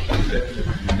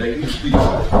 Like you speak.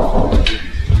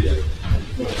 Yeah.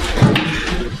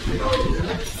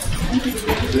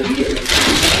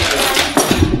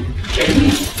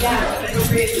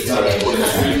 I wanted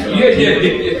to ask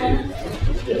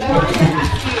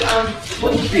you,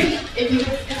 What is this? if you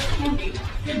could candy.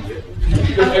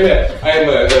 Because I'm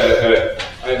a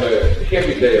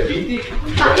heavy diabetic.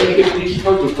 I have this,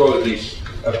 how to call this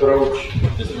approach,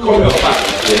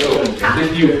 homeopathic,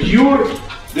 that you cure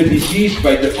the disease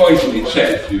by the poison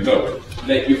itself,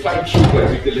 Like you find sugar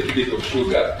with a little bit of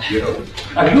sugar,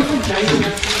 Are you from China?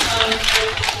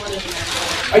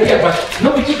 Yeah, but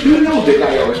no, because you know the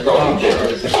guy I was talking about,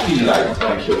 the still life,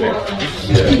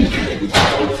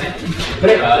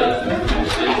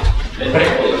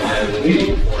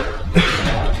 really.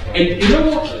 And you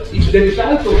know what? It's the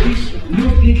result of this new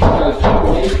digital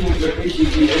thing, where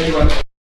basically anyone